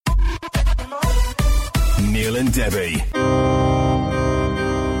Neil and Debbie.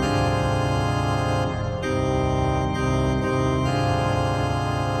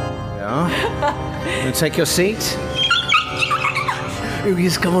 Yeah. Take your seat. Oh,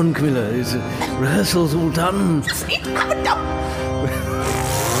 yes, come on, Camilla. Rehearsal's all done.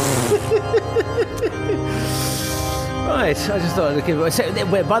 Right, I just thought I'd give it.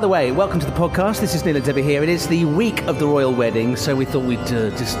 So, by the way, welcome to the podcast. This is Neil and Debbie here. It is the week of the royal wedding, so we thought we'd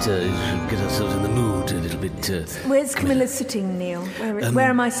just get ourselves in the mood a little bit. Where's Camilla sitting, Neil? Where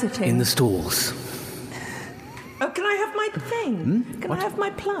am I sitting? In the stalls. Oh, can I have my thing? Can I have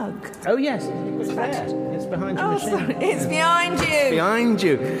my plug? Oh, yes. It's there. It's behind you. Oh, sorry. It's behind you. It's behind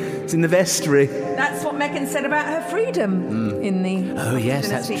you. It's in the vestry. That's what Meghan said about her freedom in the... Oh, yes,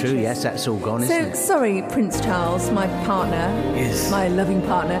 that's true. Yes, that's all gone, isn't it? Sorry, Prince Charles, my partner. Yes. My loving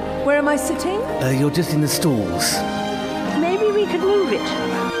partner. Where am I sitting? You're just in the stalls. Maybe we could move it.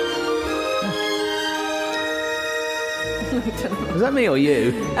 Was that me or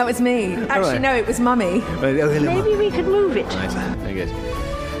you? That was me. Actually, no, it was Mummy. Maybe we could move it. Very good.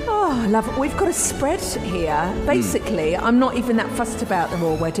 Oh, love it. We've got a spread here. Basically, I'm not even that fussed about the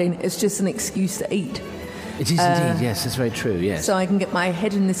royal wedding. It's just an excuse to eat. It is indeed, yes, that's very true, yes. So I can get my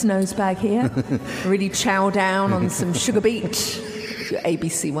head in this nose bag here, really chow down on some sugar beet. Your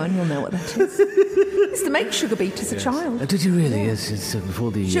ABC one, you'll know what that is. I used to make sugar beet as a child. Did you really? Yes, it's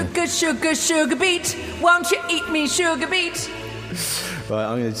before the... Sugar, sugar, sugar beet. Won't you eat me sugar beet? Right,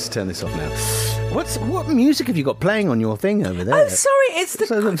 I'm going to just turn this off now. What music have you got playing on your thing over there? Oh, sorry, it's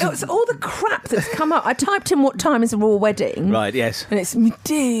all the crap that's come up. I typed in what time is a royal wedding. Right, yes. And it's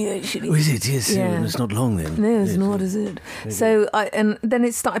midday, actually. Oh, is it? Yes, Yeah. it's not long then. No, it's not, is it? So, and then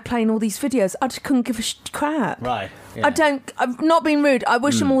it started playing all these videos. I just couldn't give a crap. Right. Yeah. I've not been rude. I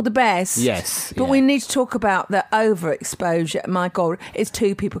wish them all the best. Yes. But yeah. we need to talk about the overexposure. My God, it's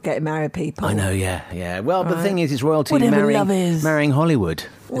two people getting married, people. I know, yeah. Well, but the thing is, it's royalty Whatever love is. marrying Hollywood.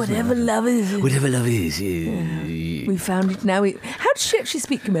 Whatever love is. Whatever love is, We found it now. How does she actually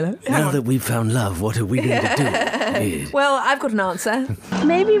speak, Camilla? Now that we've found love, what are we going to do? Yes. Well, I've got an answer.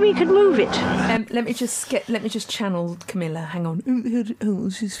 Maybe we could move it. Let me just channel Camilla. Hang on. It's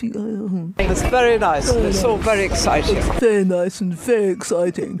very nice. It's all very exciting. Very nice and very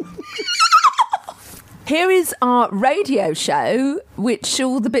exciting. Here is our radio show, which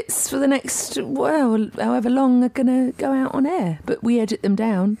all the bits for the next, however long are going to go out on air. But we edit them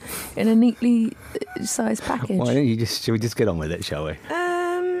down in a neatly sized package. Why don't you shall we just get on with it, shall we?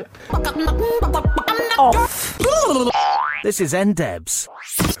 Off. This is NDebs.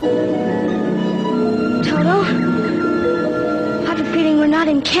 Toto? I have a feeling we're not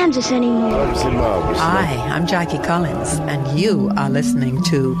in Kansas anymore. Hi, I'm Jackie Collins, and you are listening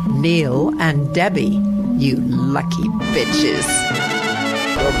to Neil and Debbie, you lucky bitches.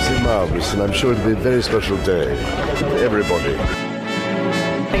 Absolutely marvellous, and I'm sure it'll be a very special day for everybody.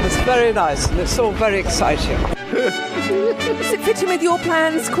 It's very nice and it's all very exciting. Does it fit in with your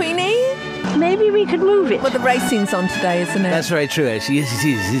plans, Queenie? Maybe we could move it. Well, the racing's on today, isn't it? That's very true, actually. Yes, it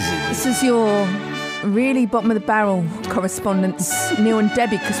is. This is your really bottom of the barrel correspondence, Neil and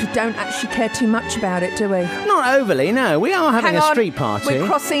Debbie, because we don't actually care too much about it, do we? Not overly, no. We are having Hang a on. street party. We're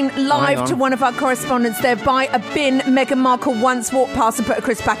crossing live to one of our correspondents there by a bin Meghan Markle once walked past and put a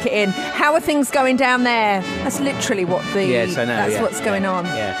crisp packet in. How are things going down there? That's literally what Yes, I know. That's yeah, what's going on.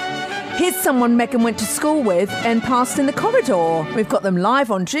 Yeah. Here's someone Meghan went to school with and passed in the corridor. We've got them live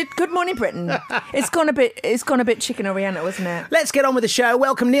on Good Morning Britain. It's gone a bit chicken Oriental, isn't it? Let's get on with the show.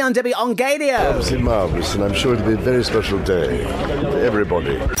 Welcome Neil and Debbie on Gadio. Absolutely marvellous, and I'm sure it'll be a very special day for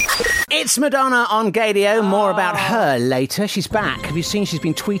everybody. It's Madonna on Gadio. More about her later. She's back. Have you seen she's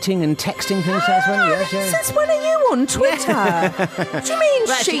been tweeting and texting things as well? Yes. Since when are you on Twitter? What do you mean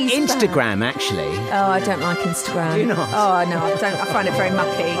Well, actually, she's Instagram, back? actually. Oh, I don't like Instagram. Do you not? Oh, no, I don't. I find it very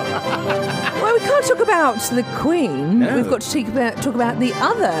mucky. Well, we can't talk about the Queen. No. We've got to talk about the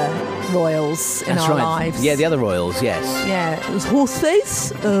other royals in That's our right. lives. Yeah, the other royals, yes. Yeah, it was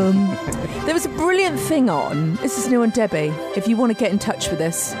Horseface. There was a brilliant thing on. This is Neil and Debbie. If you want to get in touch with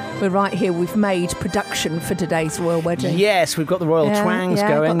us, we're right here. We've made production for today's royal wedding. Yes, we've got the royal twangs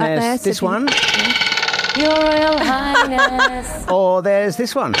going. got that There's there, this so one. Your Royal Highness. Or there's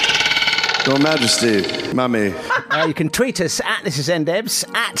this one. Your Majesty, Mummy. You can tweet us at This Is NDebs,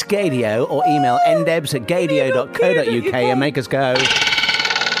 at Gadio, or email ndebs@gadio.co.uk and make us go.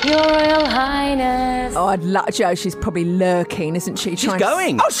 Your Royal Highness. Oh, I'd love Joe. She's probably lurking, isn't she? She's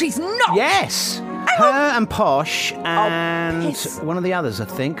going. Oh, she's not. Yes. Her and Posh and piss. one of the others, I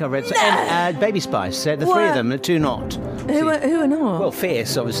think. I read. No. And Baby Spice. The three What? of them, the two not. Who are not? Well,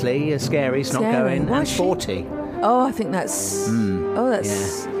 Fierce, obviously. Scary's not Scary. going. Why And is she- Sporty. Oh, I think that's. Oh,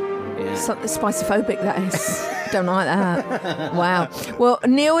 that's. Spicephobic, that is. Don't like that. Wow. Well,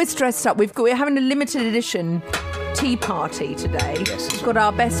 Neil is dressed up. We're having a limited edition tea party today. Yes. We've got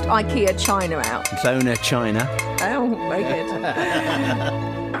our best IKEA china out. Zona China. Oh, very good.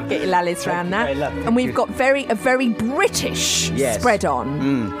 Get your lallies round that. very lovely. And we've got a very British spread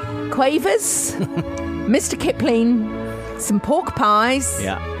on. Quavers, Mr. Kipling, some pork pies.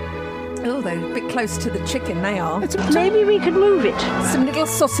 Yeah. Oh, they're a bit close to the chicken, they are. Maybe we could move it. Some little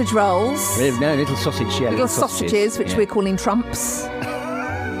sausage rolls. No, little sausage, yeah. Little sausages, which yeah. we're calling trumps.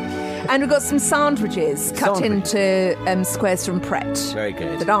 And we've got some sandwiches cut into squares from Pret. Very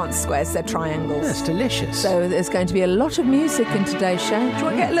good. That aren't squares, they're triangles. That's delicious. So there's going to be a lot of music in today's show. Do you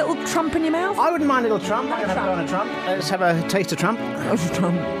want to get a little trump in your mouth? I wouldn't mind a little trump. I'm going to have a go on a trump. Let's have a taste of trump. What's a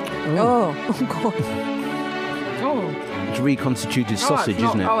trump? Oh, God. Oh. It's reconstituted sausage,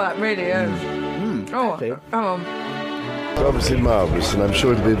 isn't it? Oh, that really is. Exactly. It's obviously marvellous, and I'm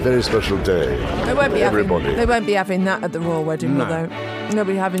sure it'll be a very special day. They won't be Everybody. They won't be having that at the royal wedding, will No. they? They'll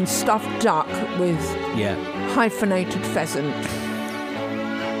be having stuffed duck with Yeah. hyphenated pheasant.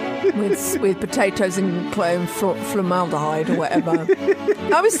 with potatoes and formaldehyde or whatever.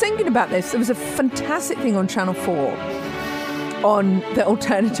 I was thinking about this. There was a fantastic thing on Channel 4 on the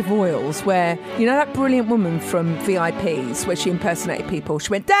alternative oils where, you know that brilliant woman from VIPs where she impersonated people? She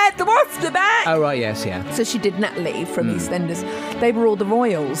went, "Dad, the wasps are back!" Oh, right, yes, yeah. So she did Natalie from EastEnders. They were all the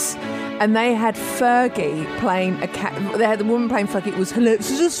royals. And they had Fergie playing a cat. They had the woman playing Fergie. It was hilarious.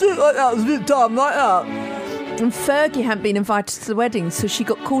 She just looked like that. It was a bit dumb, like that. And Fergie hadn't been invited to the wedding, so she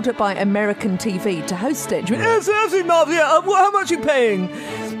got called up by American TV to host it. She went, "Yes, absolutely, Marv, yeah, how much are you paying?"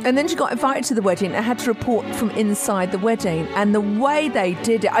 And then she got invited to the wedding and had to report from inside the wedding. And the way they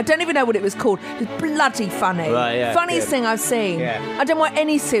did it, I don't even know what it was called. It was bloody funny. Right, yeah, Funniest good. thing I've seen. Yeah. I don't want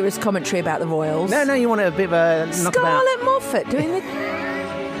any serious commentary about the royals. No, you want a bit of a knockabout. Scarlett Moffat doing the...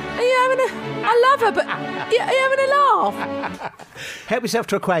 Are you having a... I love her, but are you having a laugh? Help yourself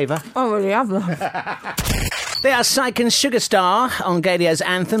to a quaver. I really have laughed. They are Syke and Sugar Star on Gadio's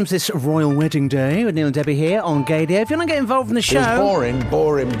Anthems this royal wedding day with Neil and Debbie here on Gadio. If you want to get involved in the show... It's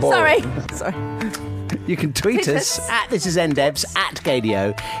boring. Sorry. You can tweet us at This Is NDebs at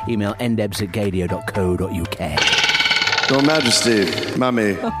Gadio. Email ndebs@gadio.co.uk. Your Majesty,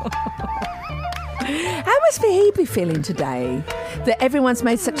 Mummy. How must he be feeling today that everyone's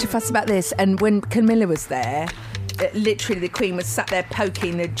made such a fuss about this? And when Camilla was there, literally the Queen was sat there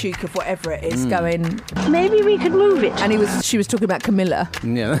poking the Duke of whatever it is, going, Maybe we could move it. and she was talking about Camilla.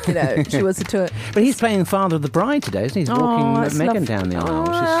 Yeah. You know, she was to it. But he's playing Father of the Bride today, isn't he? He's walking that's Meghan down the aisle.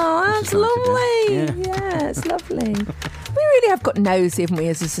 That's lovely. Yeah, it's lovely. We really have got nosy, haven't we,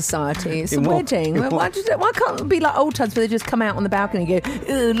 as a society? It's a wedding. Why can't it be like old times where they just come out on the balcony and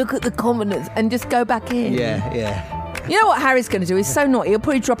go, "Ooh, look at the commoners," and just go back in? Yeah. You know what Harry's going to do? He's so naughty. He'll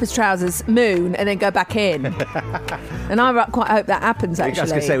probably drop his trousers, moon, and then go back in. And I quite hope that happens, actually. I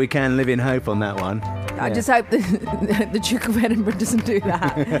was going to say we can live in hope on that one. I just hope the Duke of Edinburgh doesn't do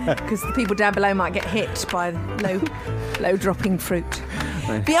that, because the people down below might get hit by low dropping fruit.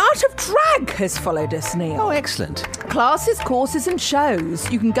 The Art of Drag has followed us, Neil. Oh, excellent. Classes, courses and shows.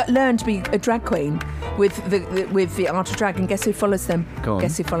 You can learn to be a drag queen with the Art of Drag. And guess who follows them? Go on.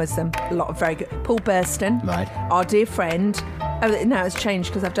 Guess who follows them? A lot of very good. Paul Burston. Right. Our dear friend. Oh, now it's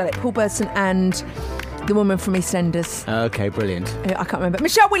changed because I've done it. Paul Burston and the woman from EastEnders. Okay, brilliant. I can't remember.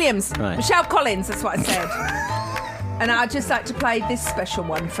 Michelle Williams. Right. Michelle Collins, that's what I said. And I'd just like to play this special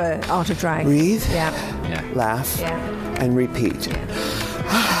one for Art of Drag. Breathe, Yeah. laugh, Yeah. and repeat.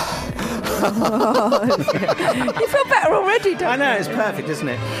 You feel better already, don't you? I know, it's perfect, isn't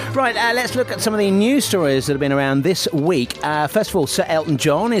it? Right, let's look at some of the news stories that have been around this week. First of all, Sir Elton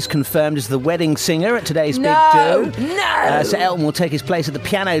John is confirmed as the wedding singer at today's Big Do. No! Sir Elton will take his place at the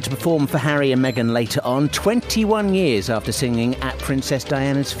piano to perform for Harry and Meghan later on, 21 years after singing at Princess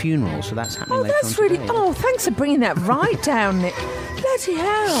Diana's funeral. So that's happening later That's on really... today. Oh, thanks for bringing that right down, Nick. Bloody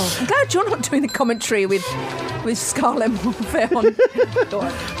hell. I'm glad you're not doing the commentary with Scarlett Moffat on.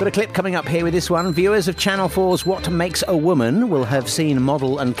 Got a clip coming up here with this one. Viewers of Channel 4's What Makes a Woman will have seen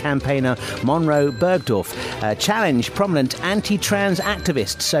model and campaigner Monroe Bergdorf challenge prominent anti-trans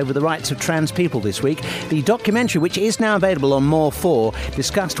activists over the rights of trans people this week. The documentary, which is now available on More 4,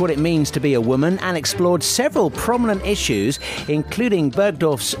 discussed what it means to be a woman and explored several prominent issues, including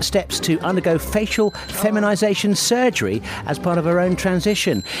Bergdorf's steps to undergo facial feminisation surgery as part of her own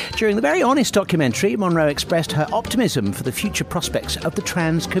transition. During the very honest documentary, Monroe expressed her optimism for the future prospects of the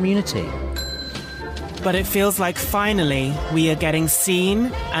trans community. But it feels like finally we are getting seen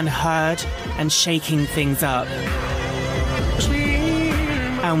and heard and shaking things up.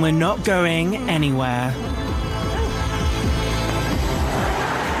 And we're not going anywhere.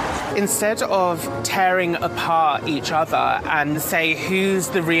 instead of tearing apart each other and say who's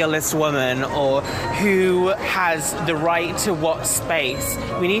the realest woman or who has the right to what space,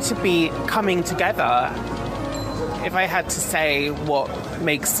 we need to be coming together. If I had to say what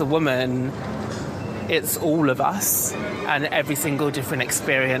makes a woman, it's all of us and every single different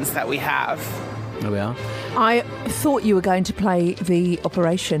experience that we have. There we are. I thought you were going to play The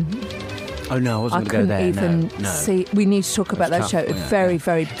Operation. Oh, no, I wasn't I going to go there. couldn't even see. We need to talk about that tough, show. wasn't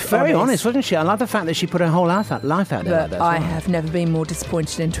it? Very honest, wasn't she? I love the fact that she put her whole life out there like But that. I have never been more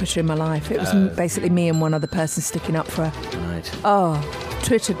disappointed in Twitter in my life. It was basically me and one other person sticking up for her. Right. Oh,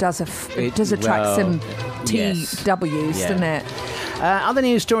 Twitter does attract some TWs, doesn't it? Other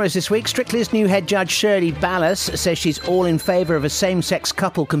news stories this week. Strictly's new head judge Shirley Ballas says she's all in favour of a same-sex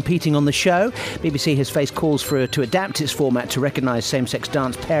couple competing on the show. BBC has faced calls for her to adapt its format to recognise same-sex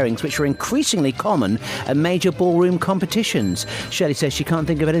dance pairings, which are increasingly common at major ballroom competitions. Shirley says she can't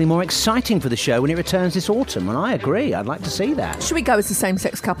think of anything more exciting for the show when it returns this autumn, and I agree. I'd like to see that. Should we go as a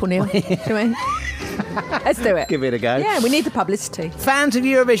same-sex couple, Neil? Shall we? Let's do it. Give it a go. Yeah, we need the publicity. Fans of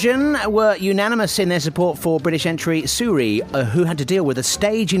Eurovision were unanimous in their support for British entry Suri, who had to deal with a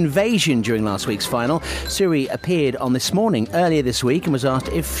stage invasion during last week's final. Suri appeared on This Morning earlier this week and was asked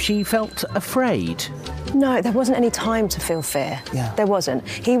if she felt afraid. No, there wasn't any time to feel fear. Yeah. There wasn't.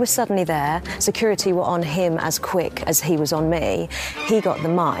 He was suddenly there. Security were on him as quick as he was on me. He got the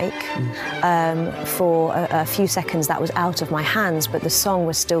mic. For a few seconds that was out of my hands, but the song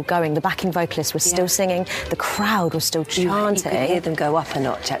was still going. The backing vocalist was still singing. The crowd was still chanting. You could hear them go up a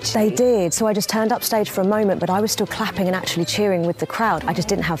notch, actually. They did. So I just turned up stage for a moment, but I was still clapping and actually cheering with the crowd. I just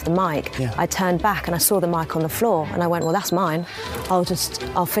didn't have the mic. Yeah. I turned back and I saw the mic on the floor and I went, well, that's mine. I'll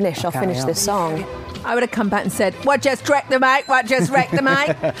finish this song. I would have come back and said, what just wrecked the mic? What just wrecked the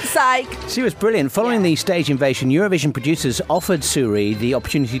mic? Psych. She was brilliant. Following the stage invasion, Eurovision producers offered Suri the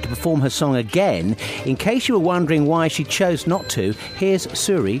opportunity to perform her song again. In case you were wondering why she chose not to, here's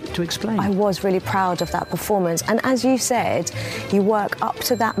Suri to explain. I was really proud of that performance. And as you said, you work up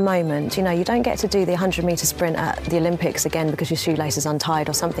to that moment. You know, you don't get to do the 100-metre sprint at the Olympics again because your shoelace is untied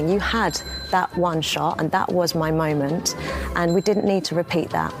or something. You had that one shot and that was my moment. And we didn't need to repeat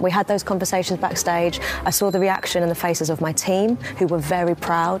that. We had those conversations backstage. I saw the reaction in the faces of my team, who were very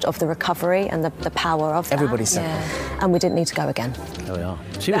proud of the recovery and the power of that. Everybody said that. And we didn't need to go again. There we are.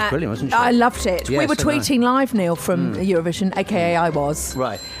 She was brilliant, wasn't she? I loved it. Yeah, we were so tweeting live, Neil, from Eurovision, a.k.a. I was.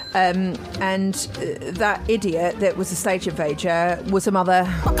 Right. And that idiot that was a stage invader was a mother.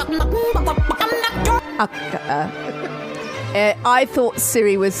 I thought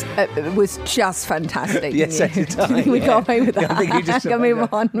Siri was just fantastic. Yes, at the time. We got away with that. I think you just Can we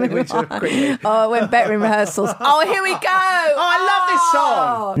move on? Oh, it went better in rehearsals. Oh, here we go. Oh, I love this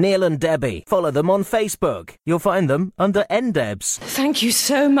song. Neil and Debbie. Follow them on Facebook. You'll find them under NDebs. Thank you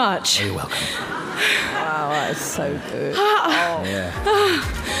so much. You're welcome. Wow, that is so good.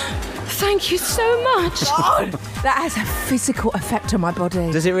 Thank you so much. That has a physical effect on my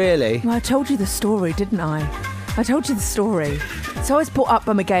body. Does it really? Well, I told you the story, didn't I? I told you the story. So I was brought up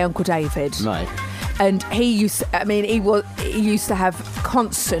by my gay Uncle David. Right. And he used to have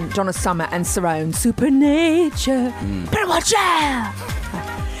constant Donna Summer and Cerrone, Supernature, better watch out.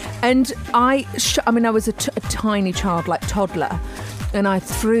 And I was a tiny child, like toddler, and I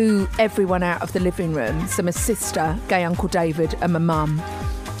threw everyone out of the living room. So my sister, gay Uncle David, and my mum.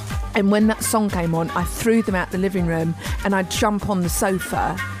 And when that song came on, I threw them out the living room and I'd jump on the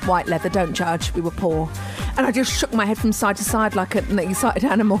sofa, white leather, don't judge, we were poor. And I just shook my head from side to side like an excited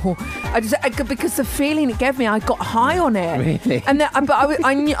animal. Because the feeling it gave me, I got high on it. Really? And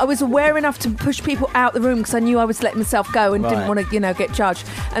I knew I was aware enough to push people out the room because I knew I was letting myself go and didn't want to, get judged.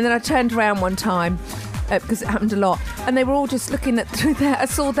 And then I turned around one time. Because it happened a lot, and they were all just looking I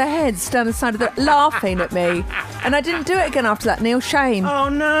saw their heads down the side of laughing at me, and I didn't do it again after that. Neil, shame. Oh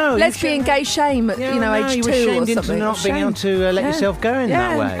no! Lesbian gay shame at age 2 you were shamed or something. into not being able to let yourself go in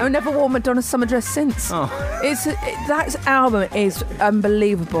that way. I've never worn Madonna summer dress since. Oh. That album is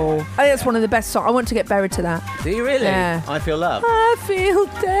unbelievable. I think that's one of the best songs. I want to get buried to that. Do you really? Yeah. I Feel Love. I feel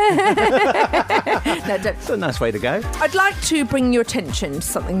dead. No, That's a nice way to go. I'd like to bring your attention to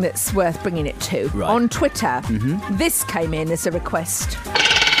something that's worth bringing it to. Right. On Twitter, this came in as a request.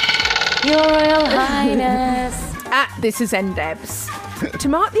 Your Royal Highness. This is NDebs. To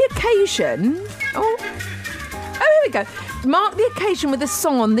mark the occasion... here we go. Mark the occasion with a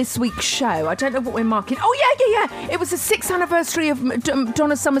song on this week's show. I don't know what we're marking. Oh, yeah. It was the 6th anniversary of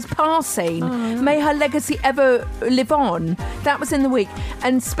Donna Summer's passing. May her legacy ever live on. That was in the week.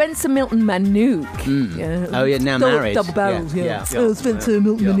 And Spencer Milton Manook. Yeah. Oh, yeah, now married. Double barrels, Yeah. Spencer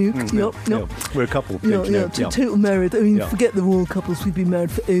Milton Manook. Yep. We're a couple. Total married. I mean, forget the royal couples. We've been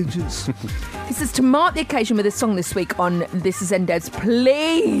married for ages. He says, to mark the occasion with a song this week on This Is NDebs,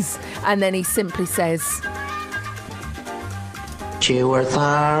 please. And then he simply says... She worked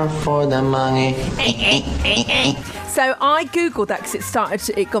hard for the money. So I googled that because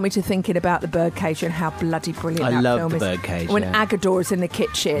it got me to thinking about the Birdcage and how bloody brilliant that film is. I love the Birdcage. When Agador's in the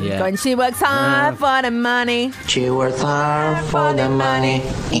kitchen going, she works hard for the money. She worked hard for the money.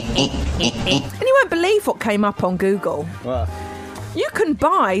 And you won't believe what came up on Google. What? You can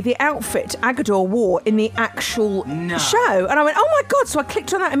buy the outfit Agador wore in the actual show. And I went, oh my God. So I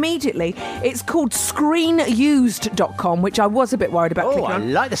clicked on that immediately. It's called screenused.com, which I was a bit worried about clicking on. I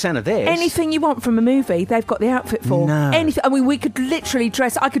like the sound of this. Anything you want from a movie, they've got the outfit for. No. Anything. I mean, we could literally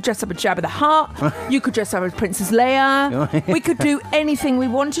I could dress up as Jabba the Hutt. You could dress up as Princess Leia. We could do anything we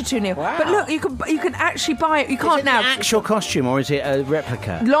wanted to, Neil. Wow. But look, you can actually buy it. You can't is it now. An actual costume or is it a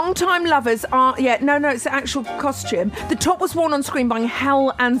replica? Long-time lovers are... Yeah, no, it's the actual costume. The top was worn on screen by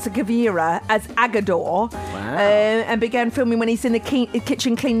Hal Anzagavira as Agador. Wow. And began filming when he's in the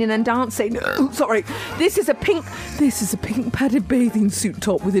kitchen cleaning and dancing. Sorry. This is a pink padded bathing suit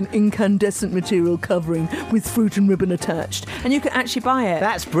top with an incandescent material covering with fruit and ribbon attached. And you can actually buy it.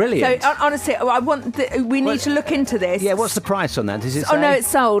 That's brilliant. So, honestly, we need to look into this. Yeah, what's the price on that? Does it say? Oh, no, it's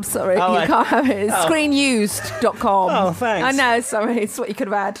sold. Sorry. You can't have it. It's screenused.com. Oh, thanks. I know, sorry. It's what you could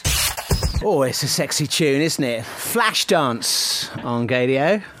have had. Oh, it's a sexy tune, isn't it? Flashdance on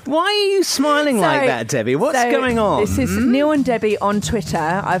Gadio. Why are you smiling like that, Debbie? What's going on? This is Neil and Debbie on Twitter.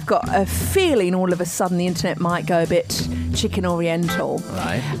 I've got a feeling all of a sudden the internet might go a bit chicken oriental.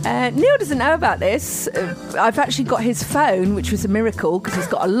 Right. Neil doesn't know about this. I've actually got his phone, which was a miracle because he's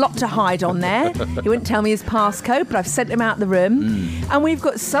got a lot to hide on there. He wouldn't tell me his passcode, but I've sent him out the room. And we've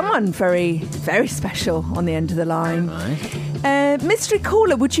got someone very, very special on the end of the line. Right. Mystery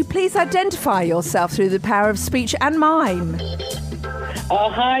caller, would you please identify yourself through the power of speech and mime? Oh,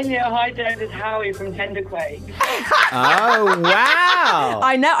 hi Neil, hi Dave, it's Howie from Tenderquake. Oh, wow.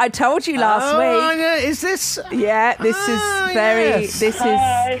 I know, I told you last week. Yeah. Is this? Yeah, this is very, yes.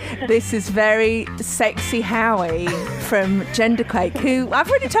 this is very sexy Howie from Genderquake, who I've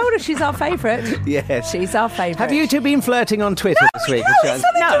already told her she's our favourite. Yes. She's our favourite. Have you two been flirting on Twitter this week?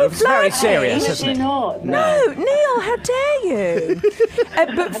 No, it's very serious, isn't it? Not. No, Neil, how dare you?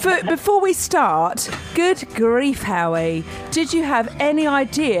 But before we start, good grief, Howie, did you have any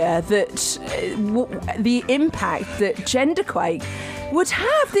idea that the impact that Genderquake would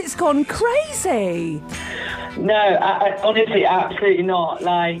have? That's gone crazy. No, I honestly, absolutely not.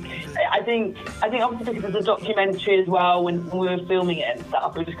 Like, I think obviously because there's a documentary as well when we were filming it and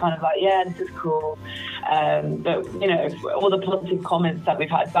stuff, we were just kind of like, yeah, this is cool. But you know, all the positive comments that we've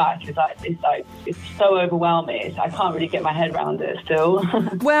had back it's so overwhelming. I can't really get my head around it still.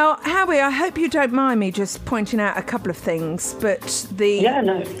 Well, Howie, I hope you don't mind me just pointing out a couple of things, but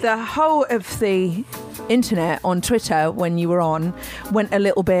the whole of the internet on Twitter when you were on went a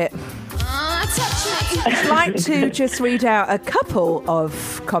little bit. I'd like to just read out a couple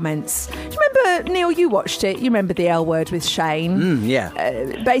of comments. Do you remember, Neil, you watched it. You remember the L Word with Shane? Yeah.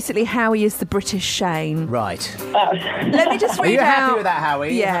 Basically, Howie is the British Shane. Right. Let me just read out. Are you happy with that,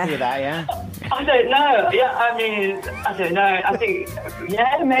 Howie? Yeah. Happy with that, yeah? I don't know. Yeah, I mean, I don't know. I think,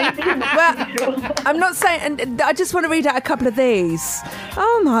 yeah, maybe. Well, I'm not saying, and I just want to read out a couple of these.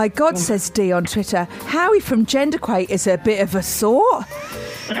 Oh my God, says Dee on Twitter. Howie from Genderquake is a bit of a sort.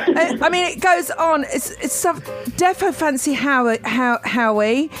 I mean, it goes on. It's some defo fancy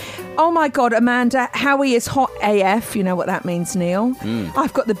Howie. Oh my God, Amanda, Howie is hot AF. You know what that means, Neil.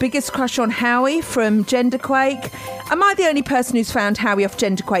 I've got the biggest crush on Howie from Genderquake. Am I the only person who's found Howie off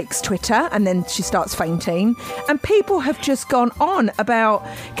Genderquake's Twitter? And then she starts fainting. And people have just gone on about,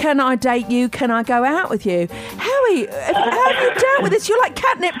 can I date you? Can I go out with you? Howie, how have you dealt with this? You're like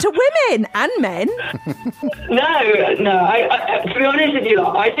catnip to women and men. No. I, to be honest with you,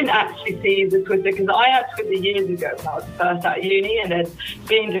 I didn't actually see the Twitter because I had Twitter years ago when I was first at uni, and then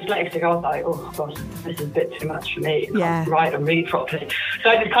being dyslexic dyslexic, I was like, oh gosh, this is a bit too much for me. Yeah. I can't write and read properly. So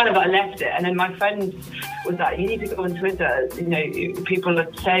I just kind of like left it. And then my friend was like, you need to go on Twitter. You know, people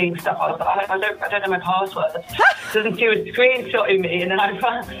are saying stuff. I was like, I don't know my password. So then she was screenshotting me, and then I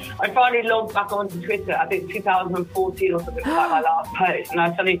finally logged back onto Twitter. I think 2014 or something was like my last post. And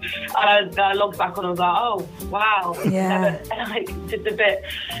I suddenly I logged back on. I was like, oh wow, Yeah. like just a bit.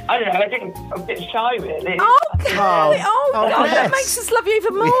 I don't know. I think I'm a bit shy, really. Okay. Oh, God, yes. that makes us love you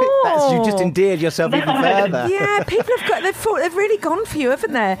even more. You just endeared yourself even further. Yeah, people they've really gone for you,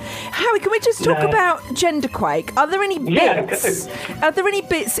 haven't they? Howie, can we just talk about Genderquake? Are there any bits? Are there any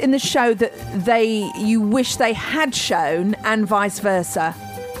bits in the show that you wish they had shown, and vice versa?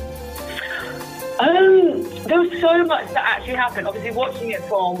 There was so much that actually happened. Obviously, watching it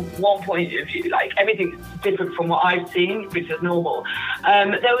from one point of view, like everything's different from what I've seen, which is normal.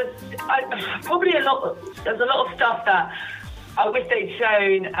 There was probably a lot of stuff that I wish they'd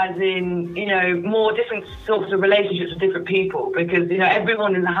shown, as in, you know, more different sorts of relationships with different people, because, you know,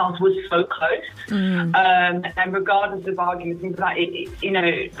 everyone in the house was so close. And regardless of arguments, things like that, you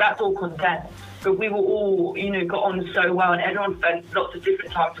know, that's all condensed. But we were all, you know, got on so well, and everyone spent lots of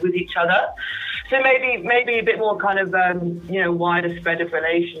different times with each other. So maybe a bit more kind of, you know, wider spread of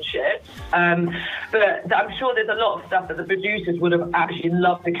relationships. But I'm sure there's a lot of stuff that the producers would have actually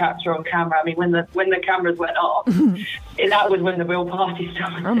loved to capture on camera. I mean, when the cameras went off, that was when the real party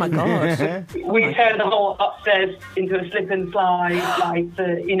started. Oh my God! We turned the whole upstairs into a slip and slide. Like,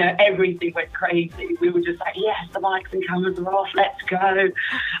 you know, everything went crazy. We were just like, yes, the mics and cameras are off. Let's go.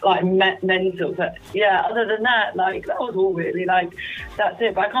 Like mental. But yeah, other than that, like that was all really. Like that's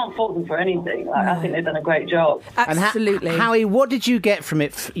it. But I can't fault them for anything. Like, I think they've done a great job. Absolutely. And Howie, what did you get from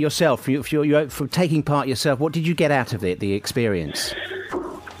it yourself? From taking part yourself, what did you get out of it? The experience.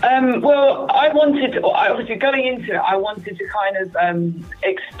 Well, obviously going into it, I wanted to kind of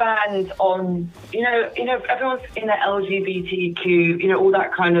expand on, you know, everyone's in the LGBTQ, you know, all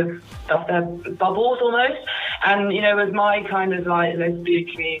that kind of stuff, they're bubbles almost. And, you know, as my kind of like lesbian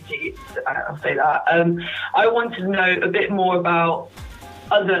community, I'll say that, I wanted to know a bit more about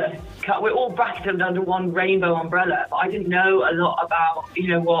other. We're all bracketed under one rainbow umbrella, but I didn't know a lot about, you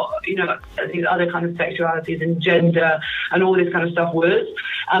know, what, you know, these other kind of sexualities and gender and all this kind of stuff was.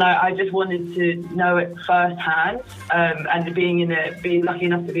 And I just wanted to know it firsthand. And being lucky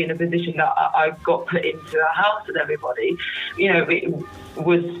enough to be in a position that I got put into a house with everybody, you know, it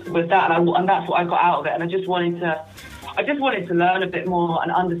was that, and that's what I got out of it. And I just wanted to learn a bit more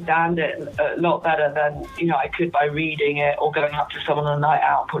and understand it a lot better than, you know, I could by reading it or going up to someone on a night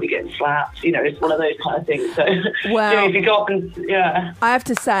out and probably getting slapped. You know, it's one of those kind of things. So, well, you know, if you go up and, yeah. I have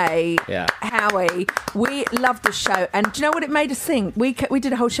to say, Howie, we loved the show. And do you know what it made us think? We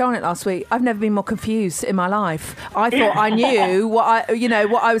did a whole show on it last week. I've never been more confused in my life. I thought I knew what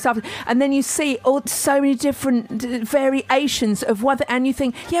I was after. And then you see so many different variations of what, and you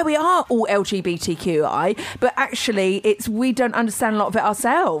think, yeah, we are all LGBTQI, but actually, we don't understand a lot of it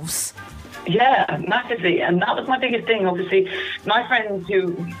ourselves. Yeah, massively. And that was my biggest thing. Obviously, my friends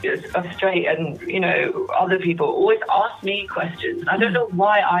who are straight and, you know, other people always ask me questions. I don't know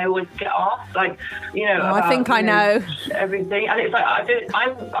why I always get asked, like, you know, about, I think I know everything. And it's like,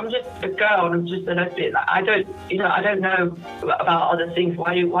 I'm just a girl and I'm just a lesbian. Like, I don't know about other things.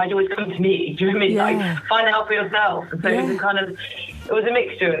 Why do you always come to me? Do you know what I mean? Yeah. Like, find out for yourself. And so it was a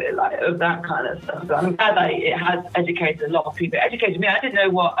mixture of that kind of stuff. So I'm glad that it has educated a lot of people. It educated me. I didn't know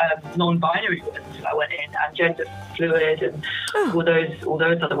what non-binary was until I went in, and gender fluid and all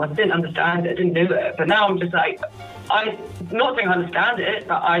those other ones. I didn't understand it. I didn't know it. But now I'm just like, I'm not saying I understand it,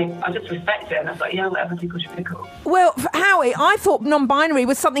 but I just respect it. And I was like, yeah, whatever tickles your pickle. Well, Howie, I thought non-binary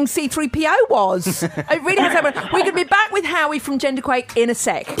was something C-3PO was. It really has happened. We're going to be back with Howie from Genderquake in a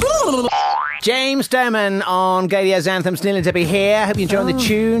sec. James Doman on Galio's Anthems. Neil and Debbie here. Hope you're enjoying the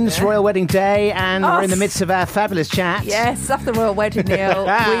tunes. Yeah. Royal Wedding Day, and we're in the midst of our fabulous chat. Yes, after the Royal Wedding, Neil,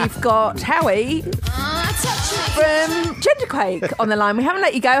 we've got Howie from Genderquake on the line. We haven't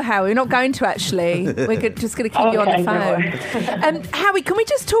let you go, Howie. We're not going to, actually. We're just going to keep you on the phone. Howie, can we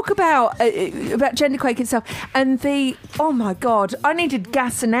just talk about Genderquake itself and oh my God, I needed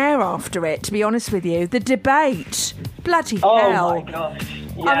gas and air after it, to be honest with you. The debate. Bloody hell. Oh my gosh.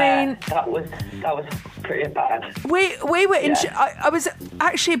 Yeah, I mean, that was pretty bad. We were in. I was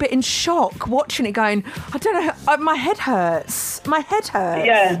actually a bit in shock watching it. Going, I don't know. My head hurts. My head hurts.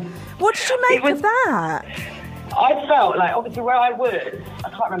 Yeah. What did you make of that? I felt like, obviously, where I was, I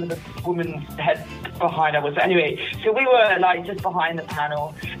can't remember the woman's head behind her was. But anyway, so we were like just behind the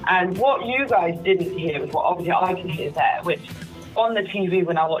panel, and what you guys didn't hear was what obviously I could hear there, which on the TV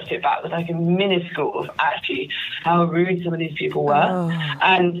when I watched it back was like a minuscule of actually how rude some of these people were.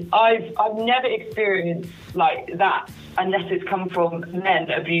 And I've never experienced like that unless it's come from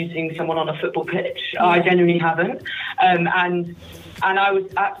men abusing someone on a football pitch. I genuinely haven't. And I was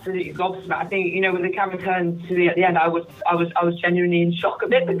absolutely gobsmacked. I think, you know, when the camera turned to at the end, I was genuinely in shock a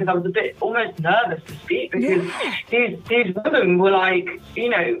bit because I was a bit almost nervous to speak because these women were like, you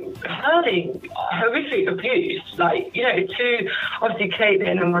know, hurling horrific abuse, like, you know, to obviously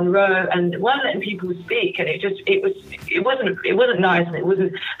Caitlin and Monroe, and weren't letting people speak, and it wasn't nice, and it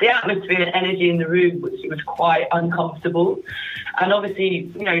wasn't the atmosphere and energy in the room was quite uncomfortable. And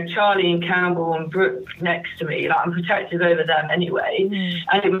obviously, you know, Charlie and Campbell and Brooke next to me, like I'm protective over them anyway.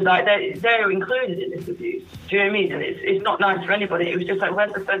 And it was like they're included in this abuse. Do you know what I mean? And it's not nice for anybody. It was just like,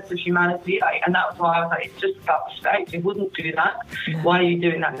 where's the sense of humanity? Like, and that was why I was like, it's just about respect. You wouldn't do that. Why are you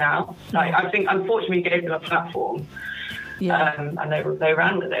doing that now? Like, I think unfortunately we gave them a platform. And they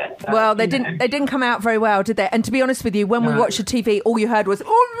ran with it. So, well, they didn't come out very well, did they? And to be honest with you, when we watched the TV, all you heard was,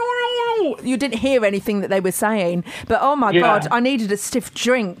 you didn't hear anything that they were saying. But oh my God, I needed a stiff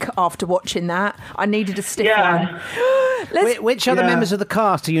drink after watching that. I needed a stiff one. Which other members of the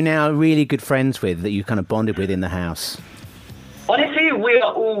cast are you now really good friends with that you kind of bonded with in the house? Honestly, we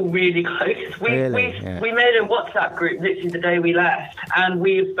are all really close. We made a WhatsApp group literally the day we left, and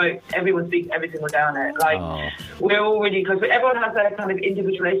everyone speaks every single day on it. Like, we're all really close. But everyone has their kind of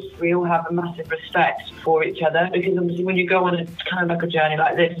individual relationship. We all have a massive respect for each other, because obviously when you go on a kind of like a journey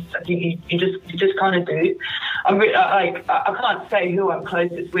like this, I think you just kind of do. I can't say who I'm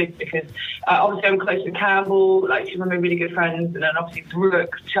closest with, because obviously I'm close with Campbell, like she's one of my really good friends, and then obviously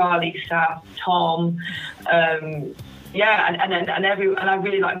Brooke, Charlie, Saf, Tom, and I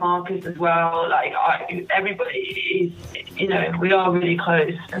really like Marcus as well. Like everybody is, you know, we are really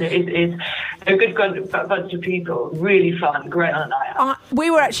close, and it is a good bunch of people. Really fun, great on a night out.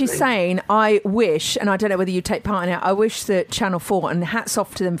 We were actually saying, I wish, and I don't know whether you take part in it, I wish that Channel 4, and hats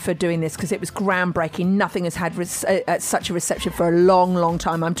off to them for doing this, because it was groundbreaking. Nothing has had such a reception for a long, long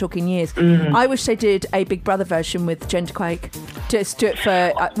time. I'm talking years. I wish they did a Big Brother version with Ginger Quake. Just do it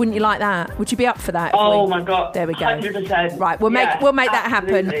for. Wouldn't you like that? Would you be up for that? Oh my God! There we go. 100%. Right, we'll make that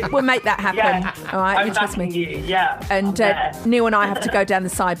happen. We'll make that happen. Yeah. All right, you trust me. Yeah. And Neil and I have to go down the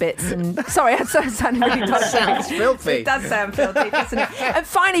side bits. And sorry, I sound really That sounds filthy. It does sound filthy, doesn't it? And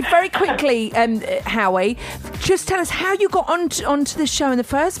finally, very quickly, Howie, just tell us how you got onto this show in the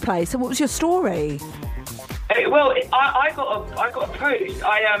first place, and what was your story? Well, I got approached.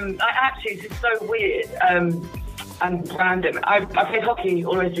 I actually, it's so weird. And random. I played hockey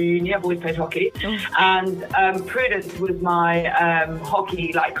all the way through uni. I've always played hockey, and Prudence was my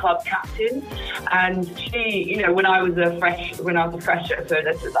hockey club captain. And she, you know, when I was a fresher, so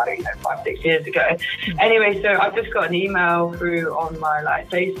this is 5-6 years ago. Anyway, so I've just got an email through on my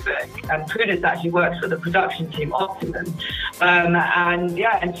Facebook, and Prudence actually works for the production team, Optimum.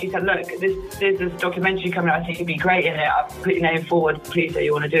 And she said, look, there's this documentary coming out. I think you'd be great in it. I've put your name forward. Please say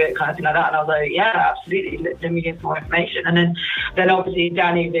you want to do it, kind of thing like that. And I was like, yeah, absolutely. Let me get more information. And then obviously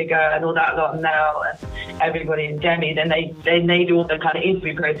Danny Vigor and all that lot, Mel and everybody, and Demi, then they do all the kind of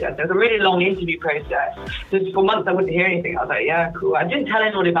interview process. There was a really long interview process. So for months I wouldn't hear anything. I was like, yeah, cool. I didn't tell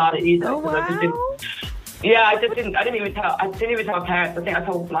anyone about it either. Oh, wow. I didn't even tell my parents. I think I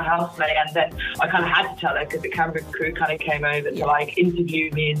told my housemate, and then I kind of had to tell her because the camera crew kind of came over to interview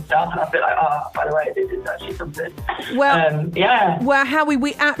me and stuff, and I feel like, oh, by the way, this is actually something. Well, Well, Howie,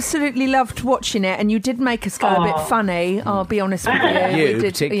 we absolutely loved watching it, and you did make us go a bit funny. I'll be honest with you. You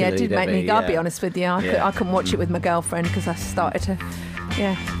particularly, it did make me. Debbie, I'll be honest with you. I couldn't watch it with my girlfriend because I started to.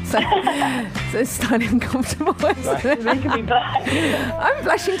 Yeah, so it's slightly uncomfortable. You're making me blush. I'm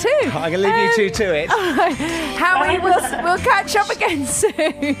blushing too. I can leave you two to it. Howie, we'll catch up again soon.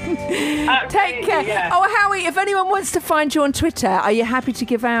 Take care. Yeah. Oh, Howie, if anyone wants to find you on Twitter, are you happy to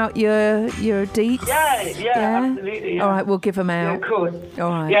give out your deets? Yeah, absolutely. Yeah. All right, we'll give them out. Yeah, cool. All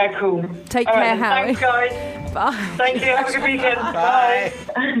right. Yeah, cool. Take care, Howie. Thanks, guys. Bye. Thank you. Have a good weekend. Bye.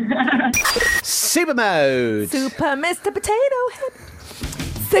 Super Mode. Super Mr. Potato Head.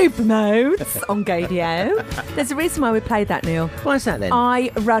 Super Modes on Gadio. There's a reason why we played that, Neil. Why is that then?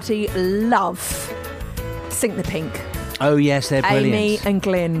 I ruddy love Sink the Pink. Oh yes, they're brilliant. Amy and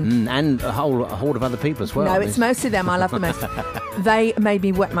Glyn. And a horde of other people as well. No, it's mostly them. I love them most. They made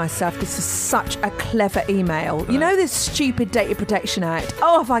me wet myself. This is such a clever email. You know this stupid Data Protection Act?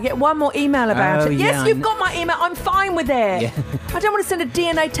 Oh, if I get one more email about it. Yes, you've got my email. I'm fine with it. Yeah. I don't want to send a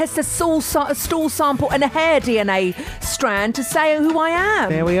DNA test, a stool sample and a hair DNA strand to say who I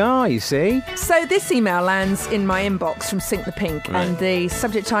am. There we are, you see. So this email lands in my inbox from Sink the Pink, and the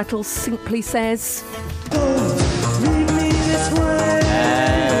subject title simply says...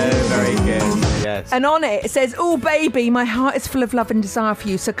 Very good. Yes. And on it says, "Oh, baby, my heart is full of love and desire for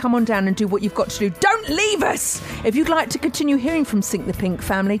you, so come on down and do what you've got to do. Don't leave us!" If you'd like to continue hearing from Sync the Pink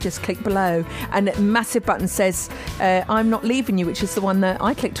family, just click below. And a massive button says, "I'm not leaving you," which is the one that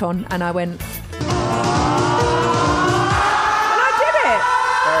I clicked on, and I went... And I did it!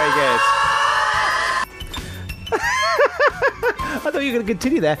 Very good. I thought you were going to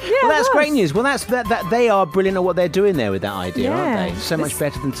continue there. Yeah, well, that's I was. great news. Well, that's that they are brilliant at what they're doing there with that idea, Yeah. aren't they? So much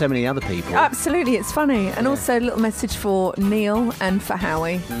better than so many other people. Absolutely, it's funny. And also a little message for Neil and for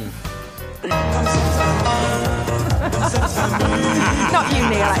Howie. Not you,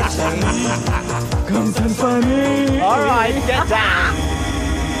 Neil, actually. Come to funny. All right, get down.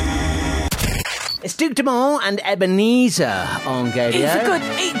 It's Duke Dumont and Ebenezer on Gadio. Eat a good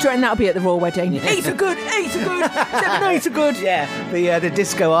eat, and that'll be at the royal wedding. Eat a good, eat a good, eat a good. Yeah, the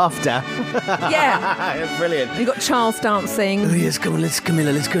disco after. Yeah. Brilliant. You got Charles dancing. Oh yes, come on, Camilla,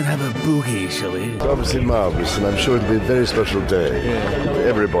 let's go and have a boogie, shall we? It's obviously marvellous, and I'm sure it'll be a very special day for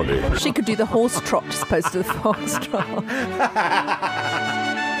everybody. She could do the horse trot as opposed to the fox trot.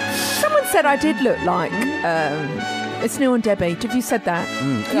 Someone said I did look like it's Neil and Debbie. Have you said that?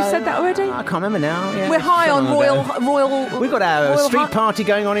 Have you said that already? I can't remember now. Yeah, We're high on royal. We've got our royal street party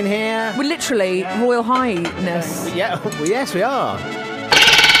going on in here. We're literally royal highness. Yeah, well, yes, we are.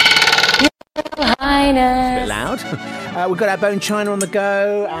 Highness. A bit loud. We've got our bone china on the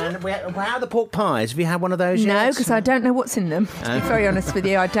go, and how are the pork pies? Have you had one of those yet? No, because I don't know what's in them. To be very honest with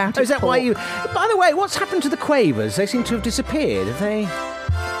you, I doubt Oh, it's is that why pork. you... By the way, what's happened to the Quavers? They seem to have disappeared, have they?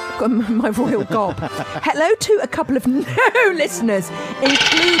 Got my royal gob. Hello to a couple of new listeners,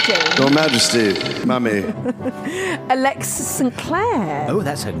 including Your Majesty, Mummy. Alexis St Clair. Oh,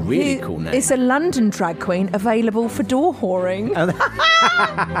 that's a really cool name. It's a London drag queen available for door whoring.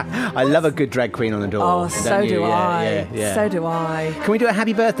 I love a good drag queen on the door. Oh, don't so you? do I. Yeah. So do I. Can we do a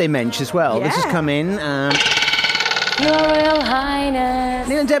happy birthday mensch as well? This has Yeah. come in. Your Royal Highness.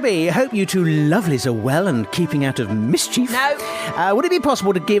 Neil and Debbie, hope you two lovelies are well and keeping out of mischief. No. Would it be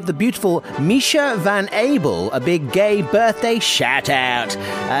possible to give the beautiful Misha Van Abel a big gay birthday shout-out?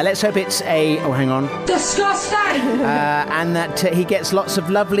 Let's hope it's a... Oh, hang on. Disgusting. And that he gets lots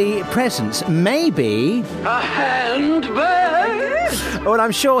of lovely presents. Maybe... A handbag? Oh, and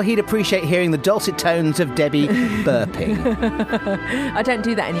I'm sure he'd appreciate hearing the dulcet tones of Debbie burping. I don't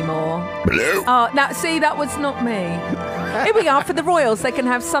do that anymore. Oh, that was not me. Here we are for the royals. They can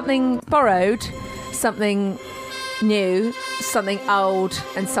have something borrowed, something new, something old,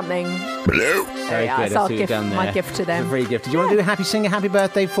 and something... Very good. So I'll That's what you've give done there. my gift to them. It's a free gift. Do you want to do a sing a happy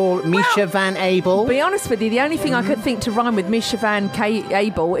birthday for Misha Van Abel? Be honest with you, the only thing I could think to rhyme with Misha Van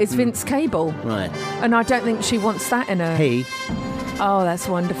Abel is Vince Cable. Right. And I don't think she wants that in her. He. Oh, that's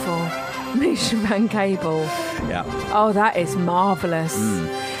wonderful. Misha Van Cable. Yeah. Oh, that is marvellous.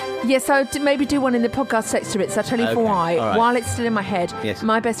 Yes, I maybe do one in the podcast section bits. I'll tell you for Okay, why. all right. While it's still in my head, Yes.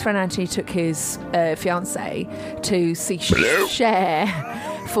 my best friend Anthony took his fiancée to see Cher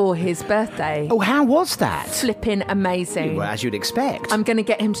for his birthday. Oh, how was that? Flipping amazing. Well, as you'd expect. I'm going to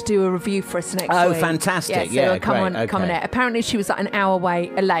get him to do a review for us next Oh, week. fantastic. So Yeah, come great. on, come on Okay. out. Apparently, she was like an hour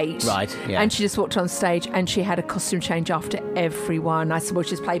late. Right, yeah. And she just walked on stage and she had a costume change after everyone. I said, well,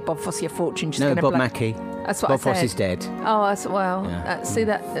 she's played Bob Fosse a fortune. She's No, gonna Bob blow- Mackie. That's what Bob I said. Fosse is dead. Oh, that's, well, Yeah. see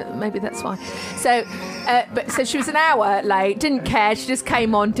that? Maybe that's why. So, so she was an hour late, didn't care. She just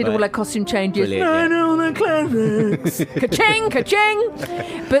came on, did all Right. her costume changes. Brilliant, All the classics. Ka-ching, ka-ching.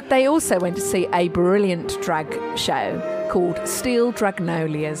 But they also went to see a brilliant drag show called Steel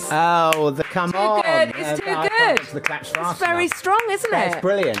Dragnolias. Oh, come on. Good. It's too I good. can't get to the claps fast It's very enough. strong, isn't Yeah, it? it's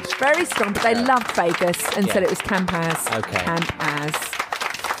brilliant. It's very strong. But they loved Vegas and Yeah. said it was camp as. Okay. Camp as.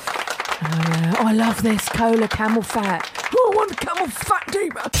 Oh, I love this cola camel fat. Oh, I want camel fat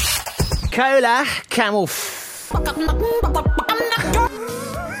deeper. Cola, camel...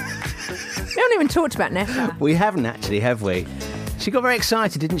 We haven't even talked about Nessa. We haven't actually, have we? She got very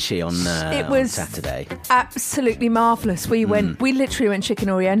excited, didn't she, on It was on Saturday? absolutely marvellous. We literally went Chicken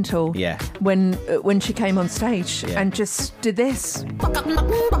Oriental. Yeah. When she came on stage Yeah. and just did this.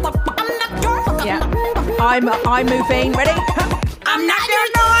 Yeah. I'm moving. Ready? I'm not your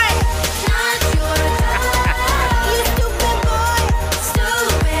noise.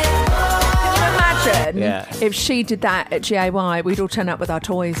 Imagine if she did that at GAY, we'd all turn up with our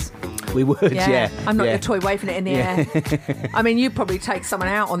toys. We would, yeah. I'm not yeah. your toy waving it in the air. I mean, you'd probably take someone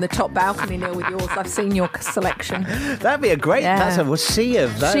out on the top balcony, Neil, with yours. I've seen your selection. That'd be a great... Yeah. That's a sea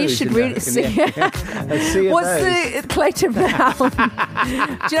of those. She should in really the- see. in the- a sea of What's those. the collective noun?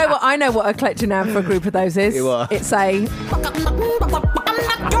 Do you know what? I know what a collective noun for a group of those is. What? It's a...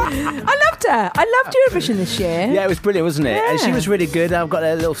 I love loved her. I loved Eurovision this year. Yeah, it was brilliant, wasn't it? Yeah. And she was really good. I've got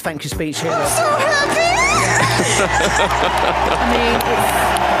a little thank you speech here. I'm so happy. I mean,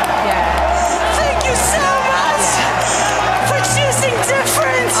 Thank you so much for choosing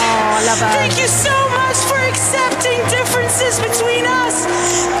different. Oh, I love her. Thank you so much for accepting differences between us.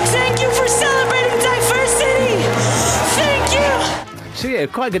 Thank you for celebrating diversity. Thank you. So yeah,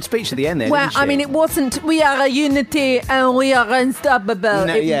 quite a good speech at the end there. well, didn't she? I mean, it wasn't. We are a unity and we are unstoppable.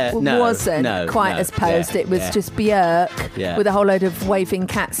 No, it yeah, no, wasn't no, quite no, as posed. yeah, it was yeah. just Björk with a whole load of waving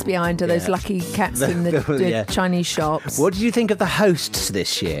cats behind her. Those Yeah. lucky cats in the Yeah. Chinese shops. What did you think of the hosts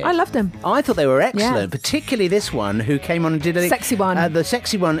this year? I loved them. I thought they were excellent, Yeah. particularly this one who came on and did a Sexy one. The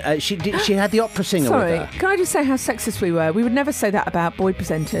sexy one. She had the opera singer Sorry, with her. can I just say how sexist we were? We would never say that about boy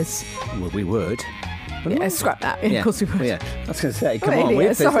presenters. Well, we would. Yeah, scrap that. Yeah, of course we would. Well, yeah. I was going to say, come Oh, on,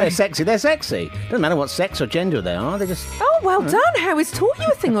 idiot, sorry. they're sexy. They're sexy. Doesn't matter what sex or gender they are. They're just. Oh, well done. Harry's taught you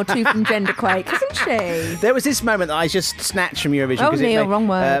a thing or two from Genderquake, hasn't she? There was this moment that I just snatched from Eurovision. Oh, 'cause Neil, wrong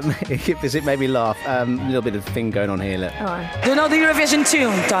word. Because it made me laugh. A little bit of thing going on here. Look. All right. Do you know the Eurovision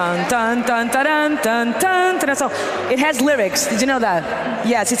tune? Dun, dun, dun, dun, dun, dun, dun, dun. So it has lyrics. Did you know that?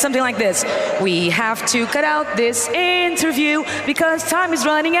 Yes, it's something like this. We have to cut out this interview because time is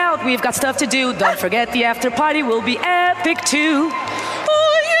running out. We've got stuff to do. Don't forget the after party will be epic too.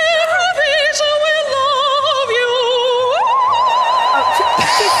 Oh, Eurovision, we love you.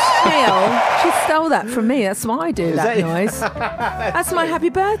 Neil, she stole that from me. That's why I do that that- noise. That's my happy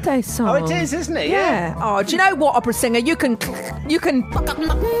birthday song. Oh, it is, isn't it? Yeah. Oh, do you know what, opera singer? You can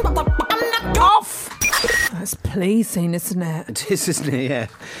off. That's pleasing, isn't it? It is, isn't it? Yeah.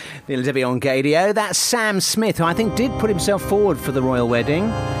 Neil and Debbie on Gadio. That's Sam Smith, who I think did put himself forward for the royal wedding.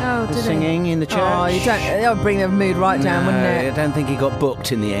 Oh, did he? Singing in the church. Oh, that would bring the mood right down, wouldn't I it? don't think he got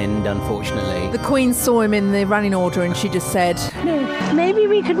booked in the end, unfortunately. The Queen saw him in the running order and she just said, No, maybe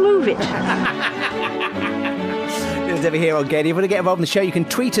we could move it. Neil and Debbie here on Gadio. If you want to get involved in the show, you can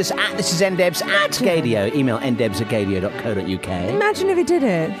tweet us at thisisndebs at Gadio. Email ndebs@gadio.co.uk. imagine if he did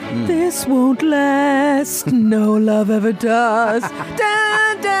it. This won't last. No love ever does.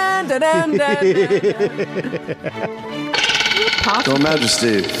 Dun, dun, dun, dun, dun, dun. Your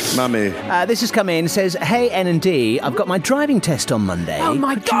Majesty, Mummy. This has come in, says, hey N&D, I've got my driving test on Monday. Oh,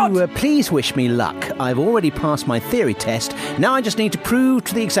 my Could God. you please wish me luck? I've already passed my theory test. Now I just need to prove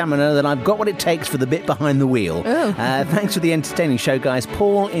to the examiner that I've got what it takes for the bit behind the wheel. Oh. Thanks for the entertaining show, guys.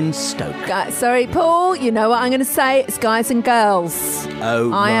 Paul in Stoke. Sorry, Paul. You know what I'm going to say? It's guys and girls.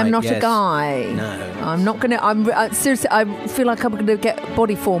 Oh, I am right, not yes. a guy. No. I'm not going to. Seriously, I feel like I'm going to get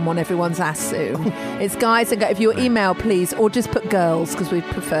body form on everyone's ass soon. It's guys and girls. If you email, please, or just put girls because we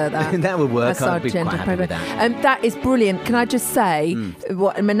prefer that. That would work. That's I'd our be gender quite happy with program. that. That is brilliant. Can I just say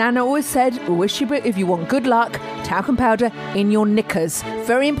what my nana always said? Wish you, if you want good luck, talcum powder in your knickers.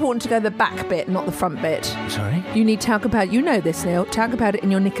 Very important to go the back bit, not the front bit. Sorry? You need talcum powder. You know this, Neil. Talcum powder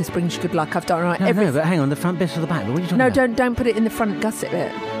in your knickers brings you good luck. I've done it right. No, but hang on, the front bit or the back? What are you talking No, about? don't put it in the front gusset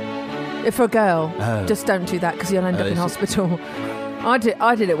bit. If for a girl, Oh. just don't do that because you'll end up in is it? hospital. I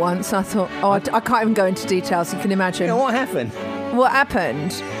did it once. I thought, I can't even go into details. You can imagine. Yeah, what happened? What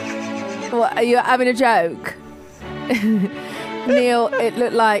happened? What, are you having a joke? Neil, it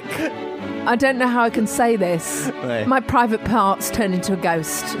looked like, I don't know how I can say this. Right. My private parts turned into a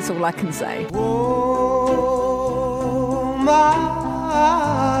ghost. That's all I can say. Oh, my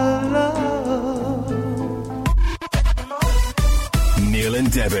love. Neil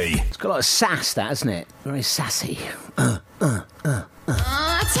and Debbie. It's got a lot of sass, that, hasn't it? Very sassy.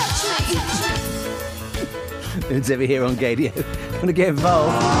 It's Debbie here on Gadio. Want to get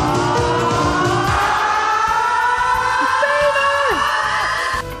involved?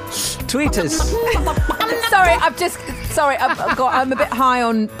 Tweet us. Sorry, I'm a bit high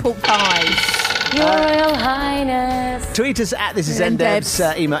on pork pies. Your Royal Highness. Tweet us at This Is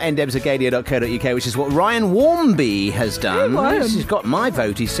NDebs. Email ndebs@gadio.co.uk, which is what Ryan Warmby has done. Ryan. He's got my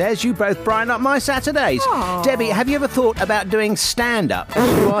vote, he says. You both brighten up my Saturdays. Aw. Debbie, have you ever thought about doing stand-up?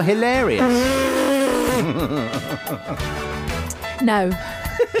 You are hilarious. No.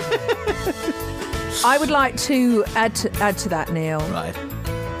 I would like to add to that, Neil. Right.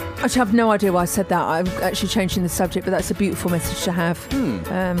 Actually, I have no idea why I said that. I'm actually changing the subject, but that's a beautiful message to have.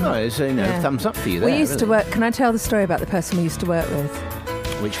 Oh, it's thumbs up for you there. We used to really. work. Can I tell the story about the person we used to work with?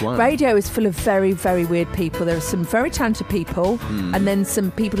 Which one? Radio is full of very, very weird people. There are some very talented people, and then some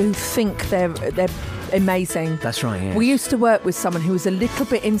people who think they're amazing. That's right, yes. We used to work with someone who was a little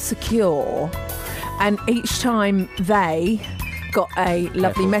bit insecure, and each time they got a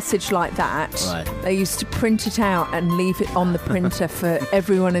lovely message like that, Right. they used to print it out and leave it on the printer for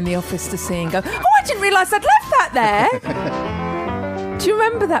everyone in the office to see and go, oh, I didn't realise I'd left that there. Do you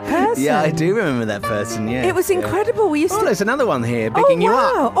remember that person? Yeah, I do remember that person, yeah. It was incredible. We used to... there's another one here, bigging you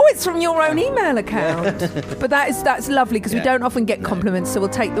up. Oh, it's from your own email account. But that's lovely because we don't often get compliments, so we'll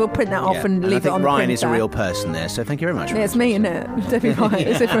print that off and leave it on the Ryan printer. is a real person there, so thank you very much. Yeah, it's me, isn't it? Debbie Ryan.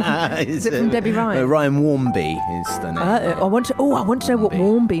 Is it from Debbie Ryan? Ryan Warmby is the name. I want to know what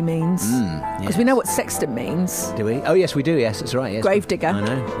Warmby means. Because we know what sexton means. Do we? Oh, yes, we do. Yes, that's right. Yes. Gravedigger. I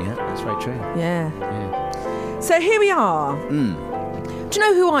know. Yeah, that's very true. Yeah. So here we are. Do you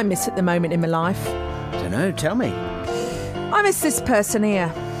know who I miss at the moment in my life? Don't know. Tell me. I miss this person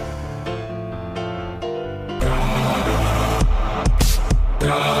here.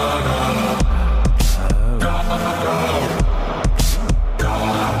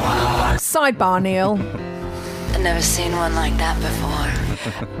 Sidebar, Neil. I've never seen one like that before.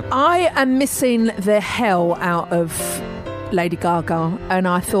 I am missing the hell out of Lady Gaga, and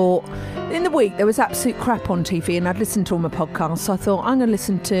I thought in the week there was absolute crap on TV, and I'd listened to all my podcasts, so I thought I'm going to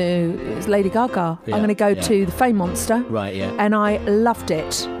listen to Lady Gaga. I'm going to go to the Fame Monster. Right, yeah. And I loved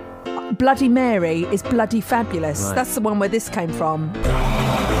it. Bloody Mary is bloody fabulous. Right. That's the one where this came from.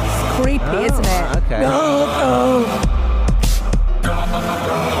 It's creepy, isn't it? Okay.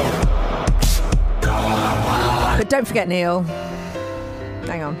 But don't forget, Neil.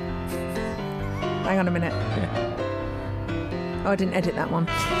 Hang on a minute. Oh, I didn't edit that one.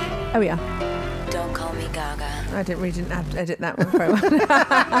 Oh, yeah. Don't call me Gaga. I didn't have to edit that one very well.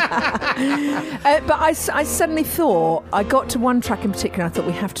 But I suddenly thought, I got to one track in particular, and I thought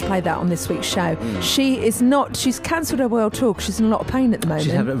we have to play that on this week's show. She's cancelled her world tour because she's in a lot of pain at the moment.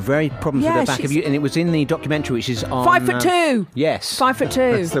 She's having very problems with her back. And it was in the documentary, which is on... 5'2". Yes.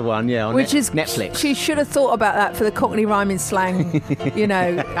 5'2". That's the one, yeah, on which is Netflix. She should have thought about that for the Cockney rhyming slang. You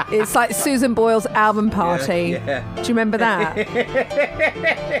know, it's like Susan Boyle's album party. Yeah. Do you remember that?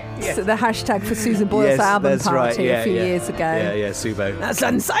 Yes. So the hashtag for Susan Boyle's album party a few years ago. Yeah, Subo. That's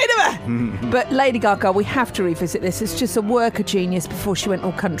inside of her. But Lady Gaga, we have to revisit this. It's just a work of genius before she went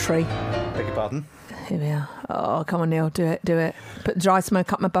all country. Beg your pardon? Here we are. Oh, come on, Neil, do it. Put the dry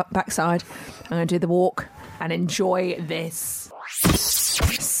smoke up my backside. I'm going to do the walk and enjoy this.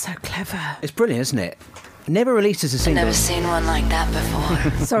 So clever. It's brilliant, isn't it? Never released as a single. I've never seen one like that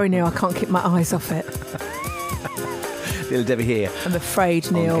before. Sorry, Neil, I can't keep my eyes off it. Little Debbie here. I'm afraid,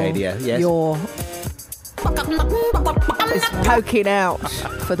 Neil, yes. you're... It's poking out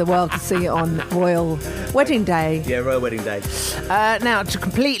for the world to see it on Royal Wedding Day. Yeah, Royal Wedding Day. Now, to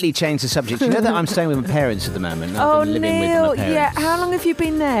completely change the subject, you know that I'm staying with my parents at the moment. I've been living Neil, with my parents. How long have you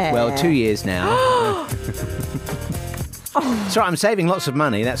been there? Well, 2 years now. Sorry, I'm saving lots of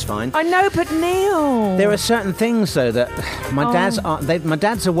money. That's fine. I know, but Neil, there are certain things though that my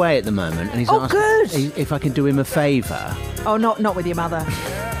dad's away at the moment, and he's asked if I can do him a favour. Oh, not with your mother.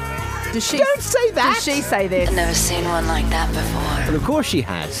 Does she? Don't say that. Does she say this? I've never seen one like that before. Well, of course she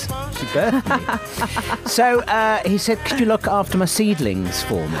has. She birthed me. So he said, "Could you look after my seedlings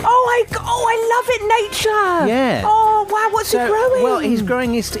for me?" I love it, nature. Yeah. Oh wow, what's he growing? Well, he's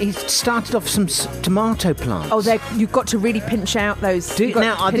growing. He's started off some tomato plants. Oh, you've got to really pinch out those.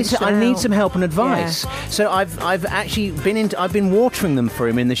 I need some help and advice. Yeah. So I've actually I've been watering them for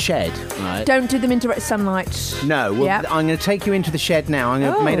him in the shed. Right. Don't do them in direct sunlight. No. Well, I'm going to take you into the shed now. I'm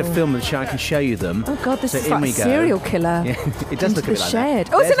going to make a film so I can show you them. Oh God, this is like a serial killer. Yeah, it does look a bit like shed.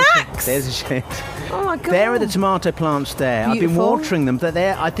 that. Oh, it's an axe. There's a shed. Oh my God. There are the tomato plants there. Beautiful. I've been watering them. They're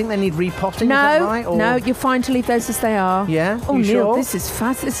there. I think they need repotting. No, is that right? Or... no, you're fine to leave those as they are. Yeah. Oh, you Neil, sure? this is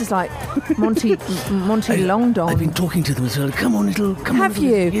fast. This is like Monty Longdon. I've been talking to them as well. Come on, little. Have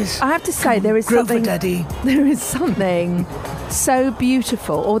you? Yes. I have to say there is Grow something. for Daddy. There is something so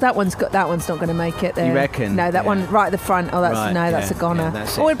beautiful. Oh, that one's not going to make it there. You reckon? No, that one right at the front. Oh, that's a goner. Yeah,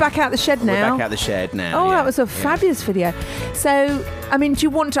 that's we're back out the shed now. We're back out the shed now. Oh, that was a fabulous video. So, I mean, do you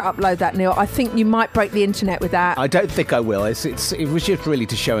want to upload that, Neil? I think you might break the internet with that. I don't think I will. It was just really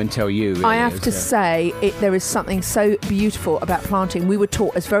to show and tell you. Really. I have to say, there is something so beautiful about planting. We were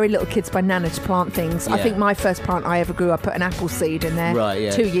taught as very little kids by Nana to plant things. Yeah. I think my first plant I ever grew, I put an apple seed in there. Right,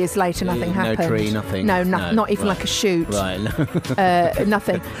 yeah. 2 years later, nothing happened. No tree, nothing. No, not even like a shoot. Right, no.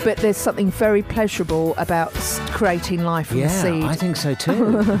 Nothing. But there's something very pleasurable about creating life from the seed. Yeah, I think so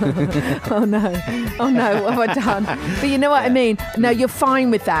too. Oh no, what have I done? But you know what I mean? No, you're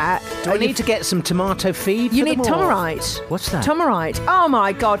fine with that. Do I need to get some tomato feed? You need Tomarite. What's that? Tomarite. Oh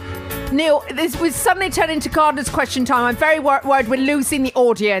my God. Neil, this was suddenly turned into Gardener's question time. I'm very worried we're losing the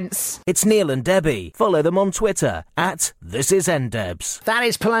audience. It's Neil and Debbie. Follow them on Twitter at ThisIsNDebs. That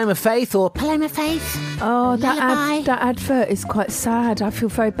is Paloma Faith or Paloma Faith. Oh, that advert is quite sad. I feel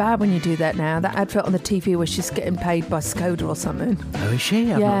very bad when you do that now. That advert on the TV where she's getting paid by Skoda or something. Oh, is she?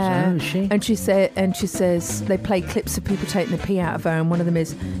 Yeah. Is she? And she says they play clips of people taking the pee out of her, and one of them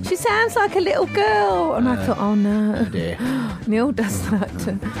is, she sounds like a little girl. And I thought, oh no. Oh dear. Neil does that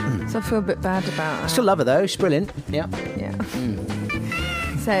too. So I feel a bit bad about her. I still love her though. She's brilliant. Yeah. Yeah.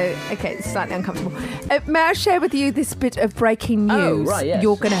 So, okay, it's slightly uncomfortable. May I share with you this bit of breaking news? Oh, right, yes.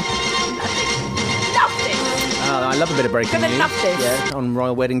 You're going to love this. I love a bit of breaking Gonna news. love this. Yeah, on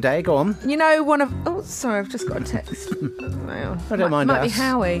Royal Wedding Day. Go on. You know, one of... Oh, sorry, I've just got a text. I don't mind Might be us.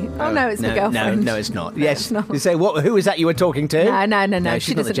 Howie. Oh, no, it's my girlfriend. No, it's not. No, Yes. it's not. You say, who was that you were talking to? No. She's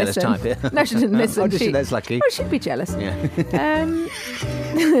She not the doesn't jealous listen. type. Yeah. No, she didn't listen. Oh, that's lucky. Oh, she'd be jealous. Yeah.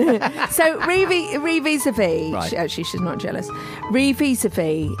 So, Re Vis-a-Vis, Right. she's not jealous. Re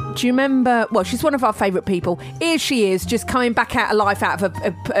Vis-a-Vis, do you remember? Well, she's one of our favourite people. Here she is, just coming back out of life out of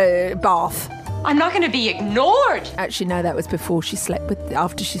a bath. I'm not going to be ignored. Actually, no, that was after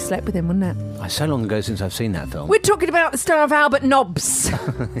she slept with him, wasn't it? It's so long ago since I've seen that film. We're talking about the star of Albert Nobbs.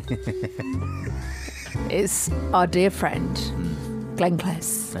 It's our dear friend, Glenn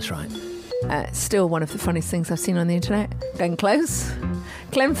Close. That's right. Still one of the funniest things I've seen on the internet. Glenn Close.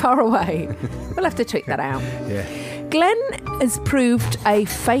 Glenn far away. We'll have to tweet that out. Yeah. Glenn has proved a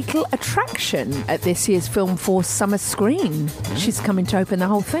fatal attraction at this year's Film Force Summer Screen. She's coming to open the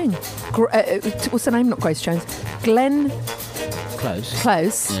whole thing. What's her name? Not Grace Jones. Glenn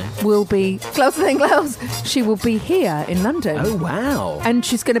Close will be... Closer than close. She will be here in London. Oh, wow. And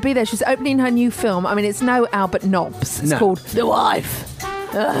she's going to be there. She's opening her new film. I mean, it's no Albert Nobbs. It's called The Wife.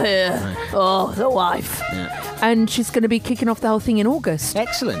 Oh, The Wife. Yeah. And she's going to be kicking off the whole thing in August.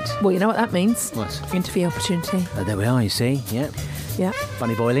 Excellent. Well, you know what that means? What? Interview opportunity. Oh, there we are, you see. Yeah. Yeah.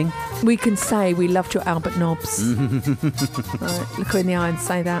 Bunny boiling. We can say we loved your Albert Nobbs. Right, look her in the eye and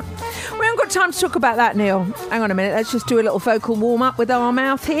say that. We haven't got time to talk about that, Neil. Hang on a minute. Let's just do a little vocal warm-up with our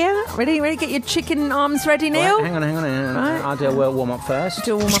mouth here. Ready? Get your chicken arms ready, Neil? Right, hang on. Right. I'll do a warm-up first.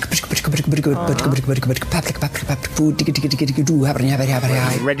 Do a warm-up.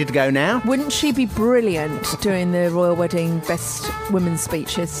 Ready to go now? Wouldn't she be brilliant doing the Royal Wedding Best Women's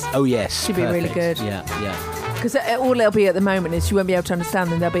speeches? Oh, yes. She'd be really good. Yeah. Because all they'll be at the moment is you won't be able to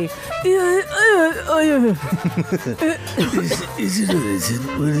understand them. They'll be... It's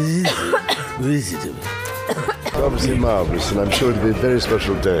obviously marvellous, and I'm sure it'll be a very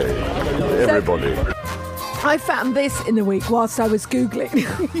special day for everybody. I found this in the week whilst I was Googling.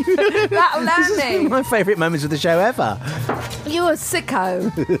 That'll learn me. My favourite moments of the show ever. You're a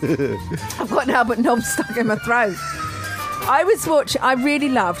sicko. I've got an Albert Nobbs stuck in my throat. I really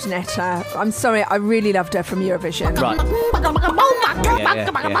loved Netta. I'm sorry, I really loved her from Eurovision. Right. Yeah.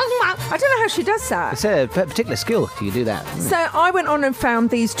 I don't know how she does that. It's a particular skill if you do that. So I went on and found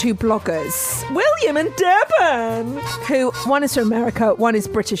these two bloggers, William and Devon, who one is from America, one is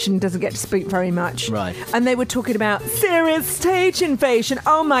British and doesn't get to speak very much. Right. And they were talking about serious stage invasion.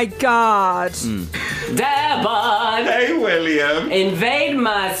 Oh my God. Devon! Hey, William. Invade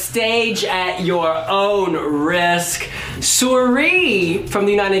my stage at your own risk. Suri from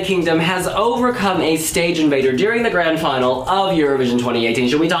the United Kingdom has overcome a stage invader during the grand final of Eurovision 2018.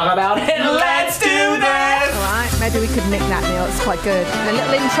 Should we talk about it? Let's do this! All right, maybe we could nick that, Neil. It's quite good. And a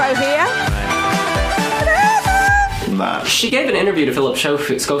little intro here. She gave an interview to Philip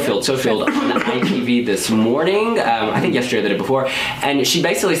Schofield on ITV this morning, I think yesterday or the day before, and she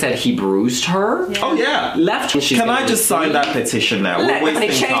basically said he bruised her. Yeah. Oh, yeah. Left. Can I just sign that petition now? We're wasting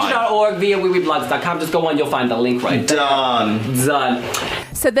time. Change.org via weeweeblogs.com. Just go on, you'll find the link right there. Done.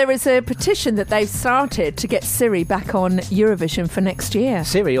 So there is a petition that they've started to get Siri back on Eurovision for next year.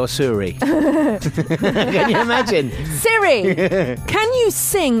 Siri or Suri? Can you imagine? Siri, can you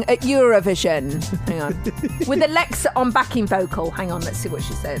sing at Eurovision? Hang on. With Alexa on backing vocal. Hang on, let's see what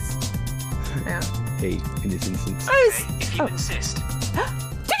she says. Yeah. He, in this instance. If you insist. Did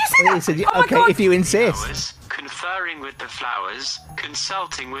you say that? Said, oh my okay, God. if you insist. Flowers, conferring with the flowers,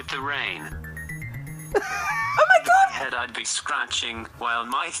 consulting with the rain. Oh my God! Head I'd be scratching while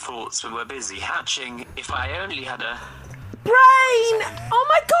my thoughts were busy hatching. If I only had a brain! Oh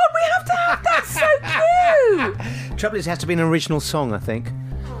my God, we have to have that. So cute! Trouble is, it has to be an original song, I think.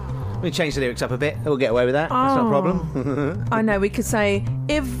 We change the lyrics up a bit. We'll get away with that. That's not a problem. I know, we could say,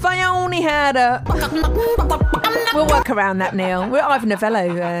 if I only had a... We'll work around that, Neil. We're Ivor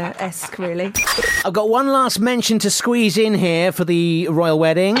Novello-esque, really. I've got one last mention to squeeze in here for the royal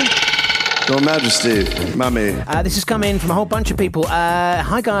wedding. Your Majesty, Mummy. This has come in from a whole bunch of people.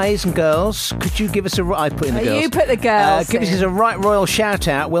 Hi, guys and girls. Could you give us a... I put in the girls. You put the girls Give us a right royal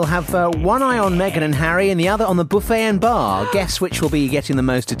shout-out. We'll have one eye on Meghan and Harry and the other on the buffet and bar. Guess which will be getting the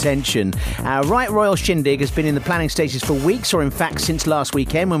most attention. Our right royal shindig has been in the planning stages for weeks, or in fact since last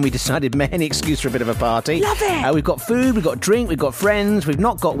weekend when we decided any excuse for a bit of a party. Love it! We've got food, we've got drink, we've got friends, we've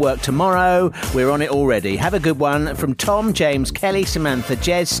not got work tomorrow. We're on it already. Have a good one from Tom, James, Kelly, Samantha,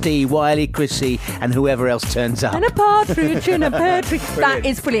 Jez, Steve, Wiley, Chrissy, and whoever else turns up. And a partridge in a pear tree. That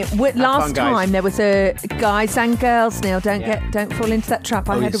is brilliant. Last time there was a guys and girls. Neil, don't fall into that trap.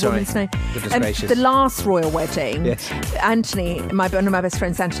 I had a woman's name. The last royal wedding. Yes. Anthony, one of my best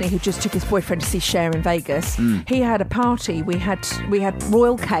friends, Anthony, who just took his boyfriend to see Cher in Vegas. He had a party. We had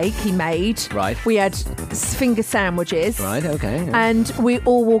royal cake he made. Right. We had finger sandwiches. Right. Okay. Yeah. And we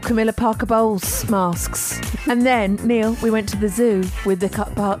all wore Camilla Parker Bowles masks. And then Neil, we went to the zoo with the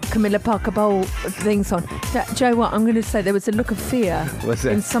Camilla Parker Bowles things on. Joe, what I'm going to say, there was a look of fear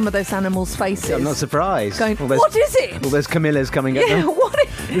in some of those animals' faces. I'm not surprised. Going, what is it? All those Camillas coming at them. Yeah, what is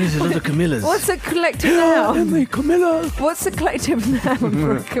There's a lot of Camillas. What's a collective now? Emily Camilla. What's a collective now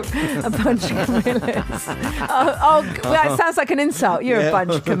for a bunch of Camillas? That sounds like an insult. You're a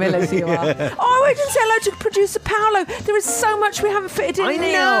bunch of Camillas, you are. Oh, I didn't say hello to producer Paolo. There is so much we haven't fitted in. I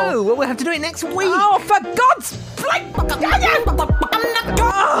know. Well, we'll have to do it next week. Oh, for God's sake!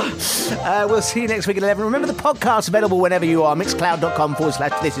 We'll see you next week at 11. Remember, the podcast's available whenever you are.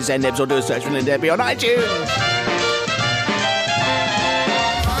 Mixcloud.com/thisisndebs, or do a search for Lynn Debbie on iTunes.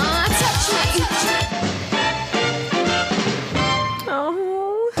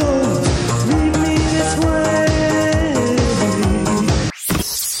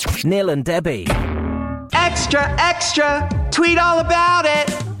 Neil and Debbie. Extra, extra, tweet all about it.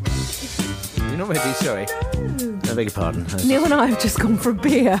 You're not ready, sorry. I beg your pardon. Neil and I have just gone for a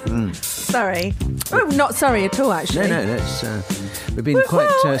beer. Sorry. Oh, not sorry at all, actually. No, that's... we've been quite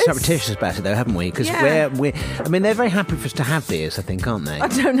surreptitious about it, though, haven't we? Because we're... I mean, they're very happy for us to have beers, I think, aren't they? I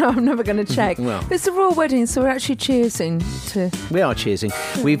don't know. I'm never going to check. Well. It's a royal wedding, so we're actually cheersing to... We are cheersing.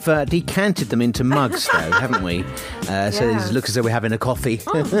 We've decanted them into mugs, though, haven't we? So it looks as though we're having a coffee.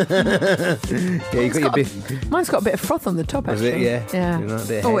 Oh. You got your beer. Mine's got a bit of froth on the top, actually. Yeah.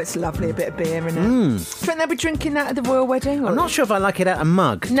 Oh, it's lovely, a bit of beer in it. Do you think they'll be drinking that at the royal wedding? Or? I'm not sure if I like it out of a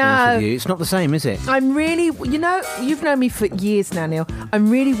mug, to be honest with you. It's not the same, is it? I'm really... you've known me for years now, Neil. I'm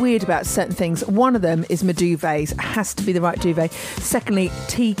really weird about certain things. One of them is my duvets. It has to be the right duvet. Secondly,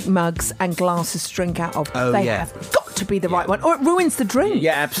 tea mugs and glasses to drink out of. They have got to be the right one, or it ruins the drink.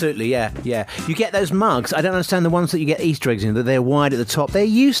 Yeah, absolutely, yeah. You get those mugs. I don't understand the ones that you get Easter eggs in, that they're wide at the top. They're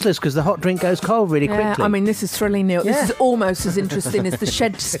useless because the hot drink goes cold really quickly. I mean, this is thrilling, Neil. This is almost as interesting as the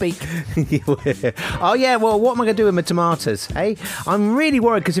shed speak. Oh, yeah, well, what am I going to do with my tomatoes, eh? I'm really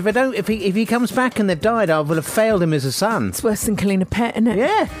worried because if he comes back and they've died, I will have failed him as a son. It's worse than killing a pet, isn't it?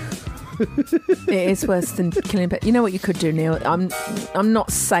 Yeah. It is worse than killing a pet. You know what you could do, Neil? I'm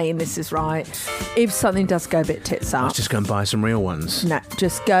not saying this is right. If something does go a bit tits up, let's just go and buy some real ones. No,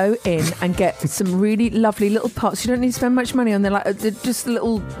 just go in and get some really lovely little pots. You don't need to spend much money on them. They're just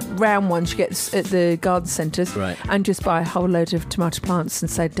little round ones you get at the garden centres. Right. And just buy a whole load of tomato plants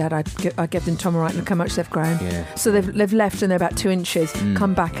and say, Dad, I gave them Tom right, look how much they've grown. Yeah. So they've left and they're about 2 inches.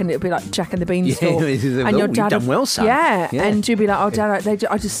 Come back and it'll be like Jack and the Beanstalk. And your dad, you've done well, son. Yeah. And you'll be like, oh, Dad, I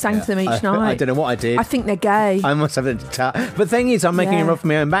just sang to them each night. I don't know what I did. I think they're gay. I must have a But the thing is, I'm making it off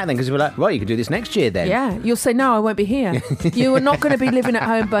my own back then, because we're like, well, you could do this next year then. Yeah, you'll say, no, I won't be here. You are not going to be living at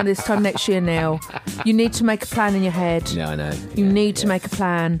home by this time next year, Neil. You need to make a plan in your head. Yeah, I know. You need to make a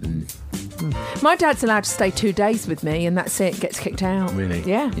plan. My dad's allowed to stay 2 days with me, and that's it. Gets kicked out. Really?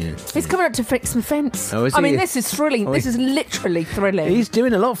 Yeah. He's coming up to fix my fence. Oh, is he? I mean, this is thrilling. This is literally thrilling. He's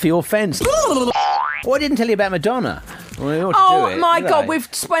doing a lot for your fence. Well, I didn't tell you about Madonna. Well, oh my God, we've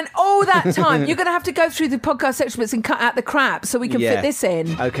spent all that time. You're going to have to go through the podcast sections and cut out the crap so we can fit this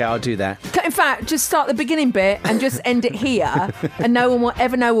in. Okay, I'll do that. In fact, just start the beginning bit and just end it here, and no one will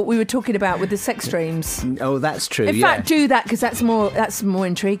ever know what we were talking about with the sex dreams. Oh, that's true. In fact, do that, because that's more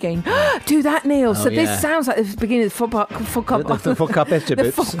intriguing. Do that, Neil. So this sounds like the beginning of the podcast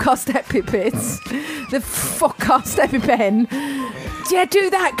EpiPen. Yeah, do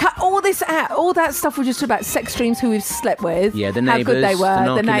that. Cut all this out. All that stuff was just about sex dreams, who we've slept with. Yeah, the neighbours. How good they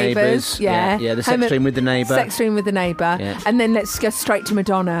were. The neighbours. Yeah, the sex dream with the neighbour. Sex dream with the neighbour. Yeah. And then let's go straight to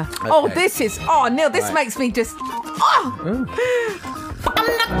Madonna. Okay. Oh, Neil, this makes me just...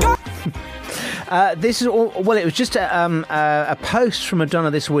 This is all. Well, it was just a post from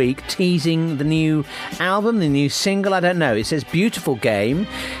Madonna this week teasing the new album, the new single. I don't know. It says "Beautiful Game."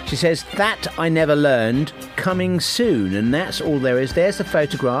 She says that I never learned, coming soon, and that's all there is. There's the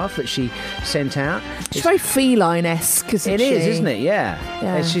photograph that she sent out. She's very feline-esque, isn't she? It is, isn't it?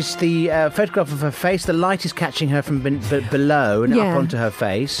 Yeah. It's just the photograph of her face. The light is catching her from below and up onto her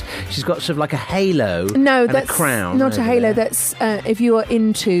face. She's got sort of like a halo. No, and that's a crown. not a halo. There. That's if you are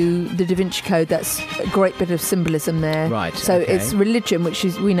into the Da Vinci Code, that's a great bit of symbolism there. Right. So it's religion, which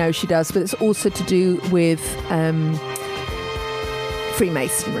we know she does, but it's also to do with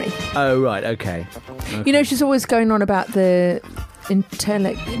Freemasonry. Oh, right. Okay. You know, she's always going on about the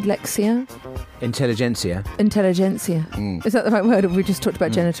intelligentsia. Intelligentsia. Is that the right word, or have we just talked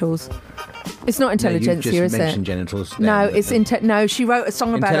about genitals? It's not intelligentsia, you is just it? mentioned genitals. No, it's no. She wrote a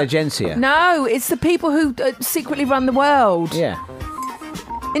song about intelligentsia. No, it's the people who secretly run the world. Yeah.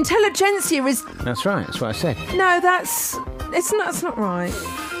 Intelligentsia is. That's right. That's what I said. No, it's not. That's not right.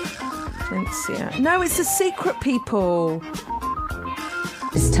 Intelligentsia. No, it's the secret people.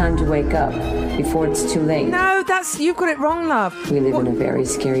 It's time to wake up before it's too late. No, you've got it wrong, love. We live in a very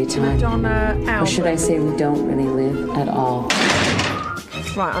scary time. Madonna album. Or should I say we don't really live at all?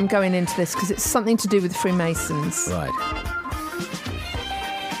 Right, I'm going into this because it's something to do with Freemasons. Right.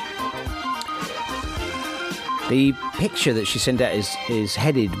 The picture that she sent out is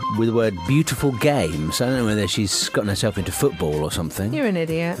headed with the word "beautiful game." So I don't know whether she's gotten herself into football or something. You're an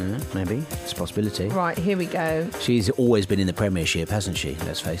idiot. Maybe. It's a possibility. Right, here we go. She's always been in the Premiership, hasn't she?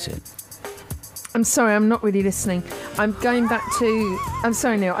 Let's face it. I'm sorry, I'm not really listening. I'm going back to... I'm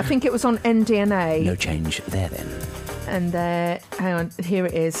sorry, Neil. I think it was on NDNA. No change there, then. And hang on, here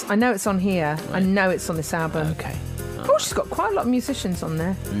it is. I know it's on here. Right. I know it's on this album. Okay. Oh, she's got quite a lot of musicians on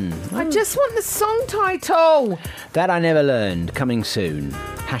there. I just want the song title. That I Never Learned, coming soon.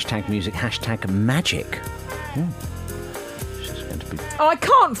 #music, #magic. She's going to be... Oh, I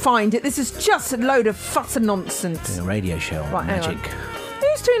can't find it. This is just a load of fuss and nonsense. Doing a radio show on magic.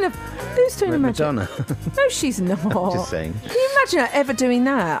 Who's doing the magic? Madonna. No, she's not. Just saying. Can you imagine her ever doing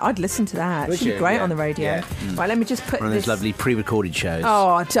that? I'd listen to that. Would She'd you? be great Yeah. on the radio. Yeah. Right, let me just put one of those lovely pre-recorded shows.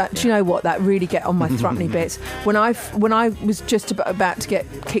 Oh, do you know what? That really get on my throttly bits. When I was just about to get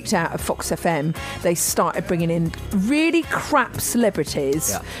kicked out of Fox FM, they started bringing in really crap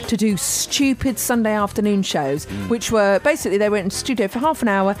celebrities to do stupid Sunday afternoon shows, which were basically they went into the studio for half an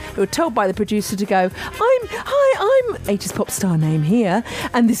hour. They were told by the producer to go, I'm 80s pop star name here,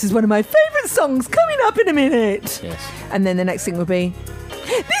 and this is one of my favourite songs coming up in a minute. Yes. And then the next thing would be,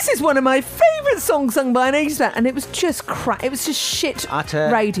 this is one of my favourite songs sung by an 80s band, and it was just crap. It was just shit utter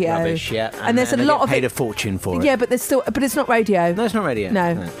radio. Rubbish, yeah. And there's a they lot get of paid it. a fortune for it. Yeah, but it's not radio. No, it's not radio.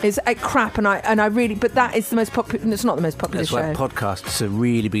 No. It's crap, and I really. But that is the most popular. It's not the most popular That's show. why podcasts are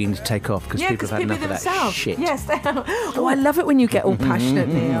really beginning to take off because people have had enough of that shit. Yes, they are. Oh, I love it when you get all passionate,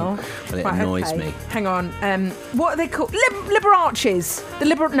 Neil. Well, it annoys me. Hang on. What are they called? Liberaces.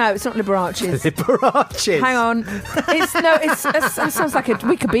 No, it's not Liberaces. Liberaces. Hang on. It sounds like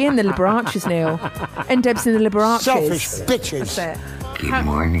we could be in the Liberaces, Neil. N-Deb's in the Liberaces. Selfish bitches. That's it. Good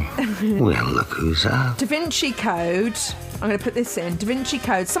morning. Well, look who's up. Da Vinci Code. I'm going to put this in. Da Vinci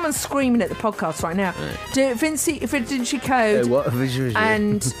Code. Someone's screaming at the podcast right now. Da Vinci Code. What?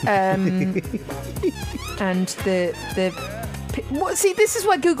 And and the what? See, this is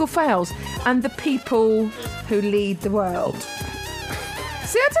why Google fails. And the people who lead the world.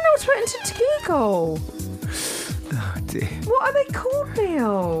 See, I don't know what to put into Google. Oh dear. What are they called,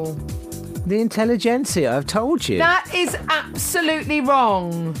 Neil? The intelligentsia. I've told you. That is absolutely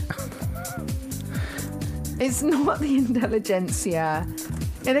wrong. It's not the intelligentsia.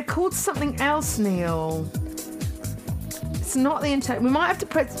 They're called something else, Neil. It's not the intelligentsia. We might have to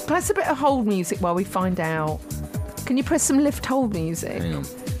press a bit of hold music while we find out. Can you press some lift hold music? Hang on.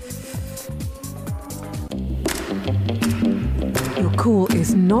 Your call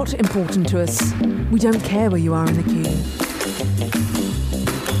is not important to us. We don't care where you are in the queue.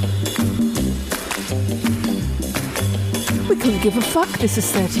 We couldn't give a fuck. This is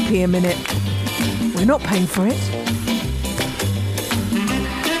 30p a minute. We're not paying for it.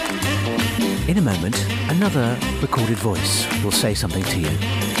 In a moment, another recorded voice will say something to you.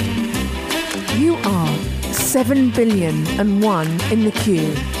 You are 7,000,000,001 in the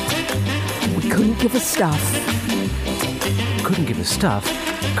queue. We couldn't give a stuff. Couldn't give a stuff.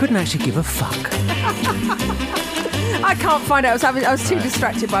 Couldn't actually give a fuck. I can't find out. I was too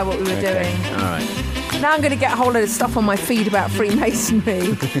distracted by what we were doing. All right. Now I'm going to get a whole load of stuff on my feed about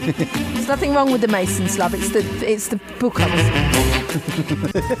Freemasonry. There's nothing wrong with the Masons, love. It's the book I was...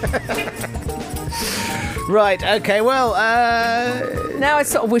 Right, okay, well, Now I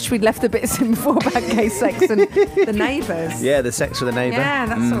sort of wish we'd left the bits in before about gay sex and the neighbours. Yeah, the sex with the neighbour. Yeah,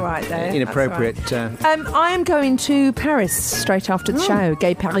 that's all right though. Inappropriate. I am going to Paris straight after the show,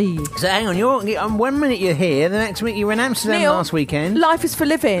 Gay Paris. So hang on, you're one minute you're here, the next minute you were in Amsterdam Neil, last weekend. Life is for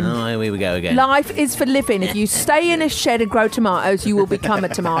living. Oh, here we go again. Life is for living. If you stay in a shed and grow tomatoes, you will become a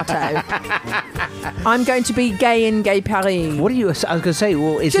tomato. I'm going to be gay in Gay Paris. What are you? I was going to say,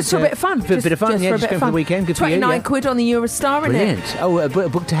 well, is just it for a bit of fun. For a bit of fun, yeah. Just going for the weekend. Good for you. 29 quid on the Eurostar, Brilliant. Innit? Oh,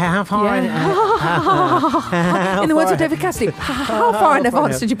 booked how far? In the words of David Cassidy, how far in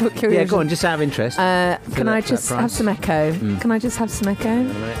advance did you book your? Yeah, go on. Just out of interest. Can I just have some echo? Can I just have some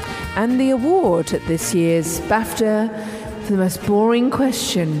echo? And the award at this year's BAFTA for the most boring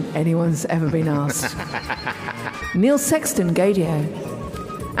question anyone's ever been asked. Neil Sexton, Gadio.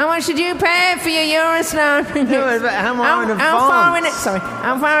 How much did you pay for your Eurostar? How far in advance?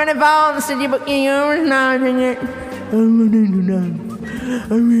 How far in advance did you book your Eurostar? I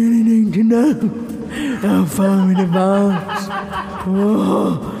really need to know how far in advance.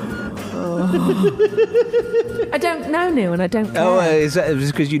 I don't know, Neil, and I don't care. Oh, is that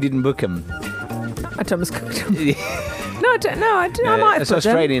because you didn't book them? I don't book them. No, I don't know. I might have that's booked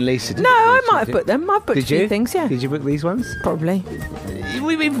Australian them. Lisa. No, I might have booked them. I've booked Did a few you? things, yeah. Did you book these ones? Probably.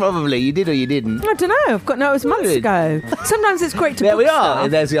 We mean probably. You did or you didn't? I don't know. It was months ago. Sometimes it's great to There book we are.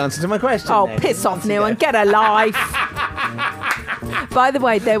 stuff. There's the answer to my question. Oh, then. piss off, Neil, and get a life. By the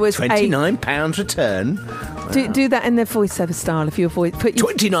way, there was £29 return. Do that in the voiceover style. If you put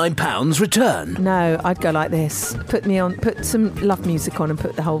 £29 return. No, I'd go like this. Put some love music on and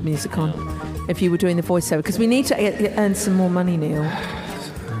put the whole music on. If you were doing the voiceover, because we need to earn some more money, Neil.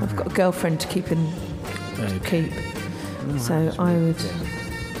 I've got a girlfriend to keep. So I would.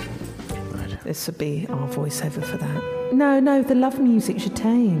 This would be our voiceover for that. No, the love music should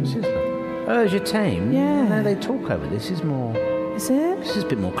tame. Oh, is your tame? Yeah. No, they talk over this. Is more. Is it? This is a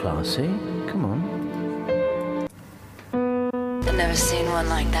bit more classy. Come on. I've never seen one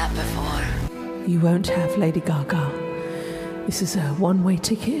like that before. You won't have Lady Gaga. This is a one-way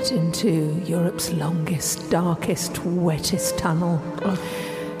ticket into Europe's longest, darkest, wettest tunnel.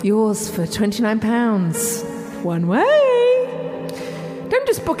 Yours for £29. One way. Don't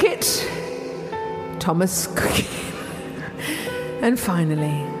just book it. Thomas Cookie. And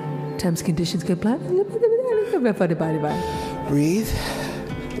finally, terms and conditions go blah. Breathe,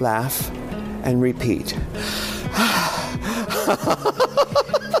 laugh, and repeat.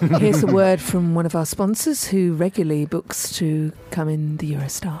 Here's a word from one of our sponsors who regularly books to come in the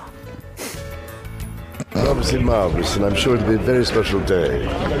Eurostar. Obviously marvellous, and I'm sure it'll be a very special day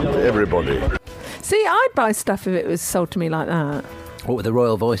for everybody. See, I'd buy stuff if it was sold to me like that. What, with the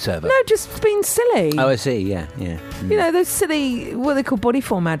royal voiceover? No, just being silly. Oh, I see, yeah. You know, those silly, what they call body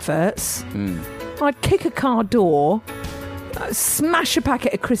form adverts. I'd kick a car door, smash a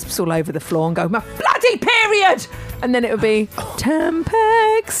packet of crisps all over the floor and go, my bloody period! And then it would be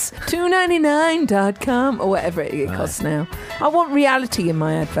Tampax299.com or whatever it costs now. I want reality in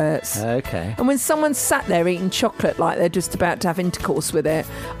my adverts. Okay. And when someone's sat there eating chocolate like they're just about to have intercourse with it,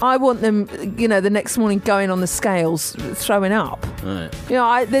 I want them, the next morning going on the scales, throwing up.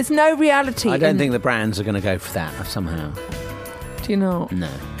 Right. There's no reality. I don't think the brands are going to go for that somehow. Do you not?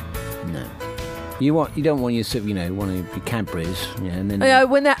 No. You don't want your want to be Cadbury's, and then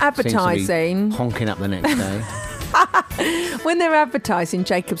when they're advertising, honking up the next day. When they're advertising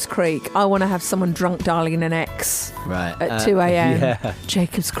Jacob's Creek, I want to have someone drunk dialing an X at 2 a.m. Yeah.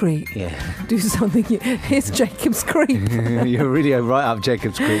 Jacob's Creek. Yeah. Do something. Here's Jacob's Creek. You're really right up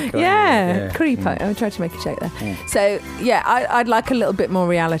Jacob's Creek. Yeah. Creep. I tried to make a joke there. Yeah. So, I'd like a little bit more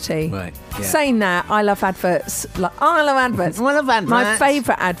reality. Right. Yeah. Saying that, I love adverts. I love adverts. My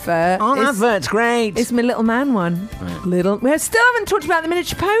favourite advert. Adverts great. It's my Little Man one. Right. We still haven't talked about the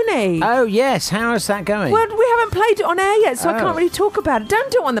miniature pony. Oh, yes. How is that going? Well, we haven't played it on air yet, so I can't really talk about it.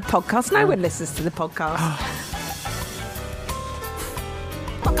 Don't do it on the podcast. No one listens to the podcast.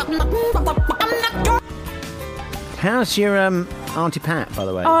 How's your Auntie Pat, by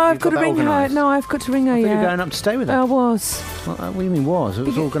the way? Oh, I've got to ring her. No, I've got to ring her, You're going up to stay with her? I was. What do you mean was? It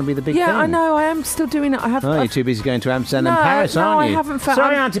was all going to be the big thing. Yeah, I know. I am still doing it. You're too busy going to Amsterdam and Paris, aren't you? No, I haven't.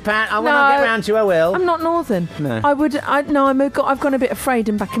 Sorry, Auntie Pat. When I get round to you, I will. I'm not northern. No. I've gone a bit afraid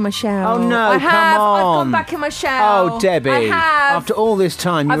and back in my shell. Oh, no, I've gone on. back in my shell. Oh, Debbie. I have. After all this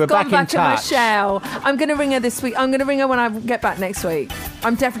time, you were back in touch. I've gone back in my shell. I'm going to ring her this week. I'm going to ring her when I get back next week.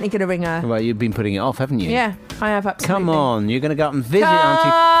 I'm definitely going to ring her. Well, you've been putting it off, haven't you? Yeah, I have, absolutely. Come on. You're going to go up and visit Auntie.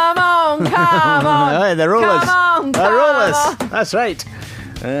 Come on. Hey, they're rulers. Come They're rulers. on. That's right.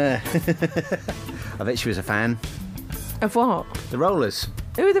 I bet she was a fan. Of what? The Rollers.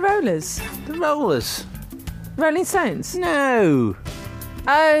 Who are the Rollers? The Rollers. Rolling Stones? No.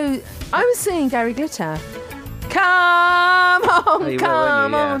 Oh, I was singing Gary Glitter. Come on, Oh, you were, come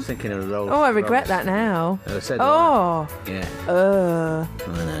weren't you? on. Yeah, I was thinking of Rolls. Oh, I regret that now. Oh, so do Oh. Yeah. I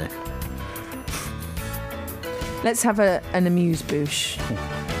know. Let's have an amuse-bouche.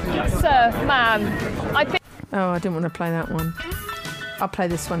 Sir, ma'am, I think... Oh, I didn't want to play that one. I'll play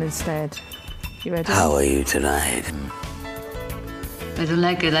this one instead. You ready? How are you tonight? I don't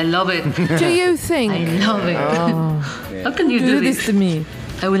like it. I love it. Do you think? I love it. Oh. How can you do this to me?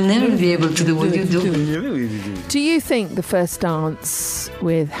 I will never be able to do what you do. Do you think the first dance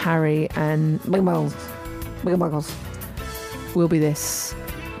with Harry and Meghan Markle will be this?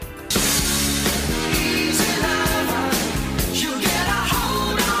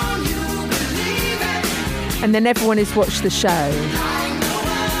 And then everyone has watched the show.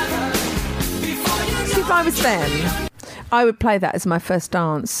 See, if I was them, I would play that as my first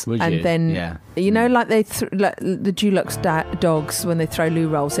dance. Would and you? then, Yeah. you know, like they like the Dulux dogs, when they throw loo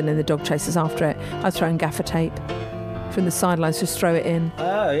rolls in and the dog chases after it, I'd throw in gaffer tape from the sidelines, just throw it in.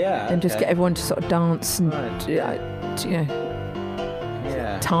 Oh, yeah. And just get everyone to sort of dance and,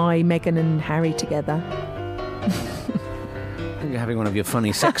 tie Meghan and Harry together. You're having one of your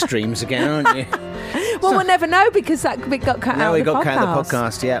funny sex dreams again, aren't you? Well, we'll never know because that bit got cut out No, of we the got podcast. cut out of the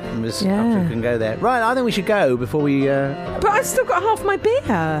podcast, yeah. It was Yeah. after we can go there. Right, I think we should go before we... But I've still got half my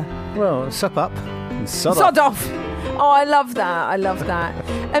beer. Well, sup up. And Sod off. Oh, I love that. I love that.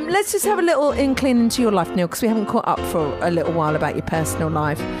 Let's just have a little inkling into your life, Neil, because we haven't caught up for a little while about your personal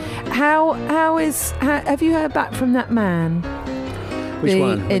life. How have you heard back from that man? Which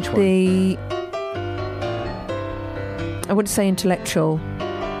one? Which one? I wouldn't say intellectual.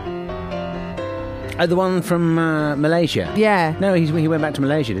 Oh, the one from Malaysia? Yeah. No, he went back to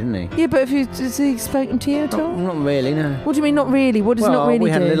Malaysia, didn't he? Yeah, but has he spoken to you at all? Not really, no. What do you mean, not really? What does Well, not really we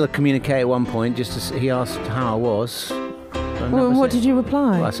had do? a little communique at one point, just he asked how I was. And that Well, was what it. did you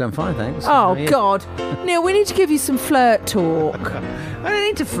reply? Well, I said, I'm fine, thanks. Oh, How are you? God. Neil, we need to give you some flirt talk. I don't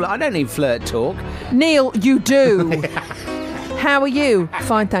need I don't need flirt talk. Neil, you do. How are you?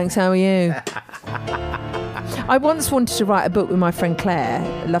 Fine, thanks. How are you? I once wanted to write a book with my friend Claire,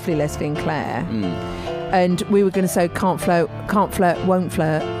 a lovely lesbian Claire, and we were going to say can't flirt, won't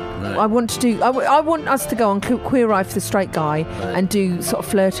flirt. Right. I want to do. I want us to go on Queer Eye for the Straight Guy and do sort of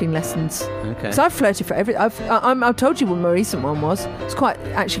flirting lessons. Okay. So I've flirted for every. I've told you what my recent one was. It's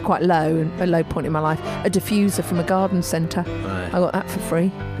actually quite low, a low point in my life. A diffuser from a garden centre. Right. I got that for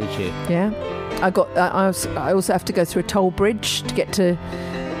free. Did you? Yeah. I also have to go through a toll bridge to get to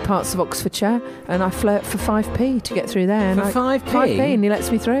parts of Oxfordshire, and I flirt for 5p to get through there. For and 5p? 5p, and he lets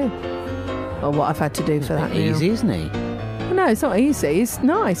me through. Well, what I've had to do for that. Easy, isn't he? No, it's not easy. It's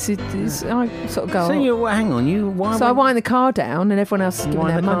nice. It's, I sort of go. So hang on, why? So I wind the car down, and everyone else is giving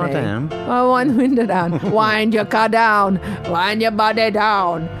their Wind the car money. down? I wind the window down. Wind your car down. Wind your body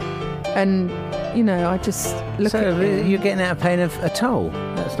down. And I just look at him. You're getting out of paying a toll.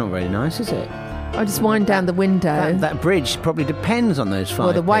 That's not very nice, is it? I just wind down the window. That bridge probably depends on those 5p.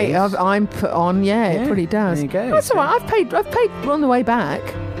 Well, the weight I'm put on, it probably does. There you go. That's all right. I've paid on the way back.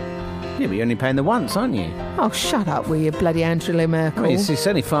 Yeah, but you're only paying the once, aren't you? Oh, shut up with your bloody Angela Merkel. I mean, it's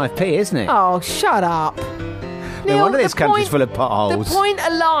only 5p, isn't it? Oh, shut up. No wonder this country's full of potholes. The point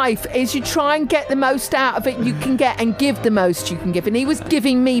of life is you try and get the most out of it you can get and give the most you can give. And he was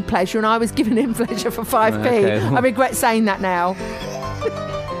giving me pleasure and I was giving him pleasure for 5p. Okay. I regret saying that now.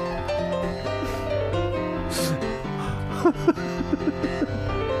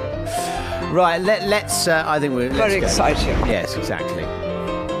 Right, let's. I think we're Very exciting. Yes, exactly.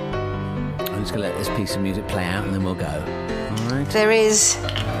 I'm just going to let this piece of music play out and then we'll go. All right. There is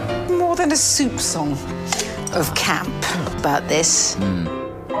more than a soup song of camp about this.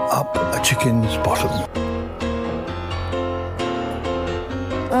 Up a chicken's bottom.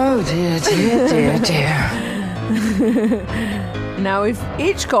 Oh dear, dear, dear, dear. Now we've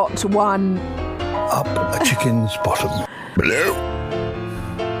each got one. Up a chicken's bottom. Below.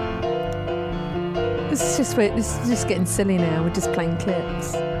 This is just getting silly now. We're just playing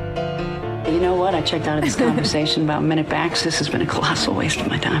clips. You know what? I checked out of this conversation about a minute back. So this has been a colossal waste of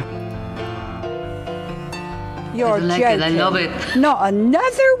my time. You're I like joking. it. I love it. Not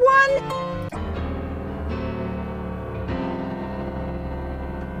another one?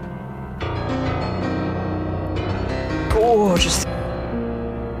 Gorgeous.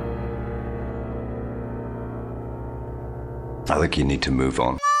 I think you need to move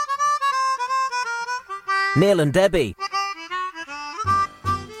on. Neil and Debbie.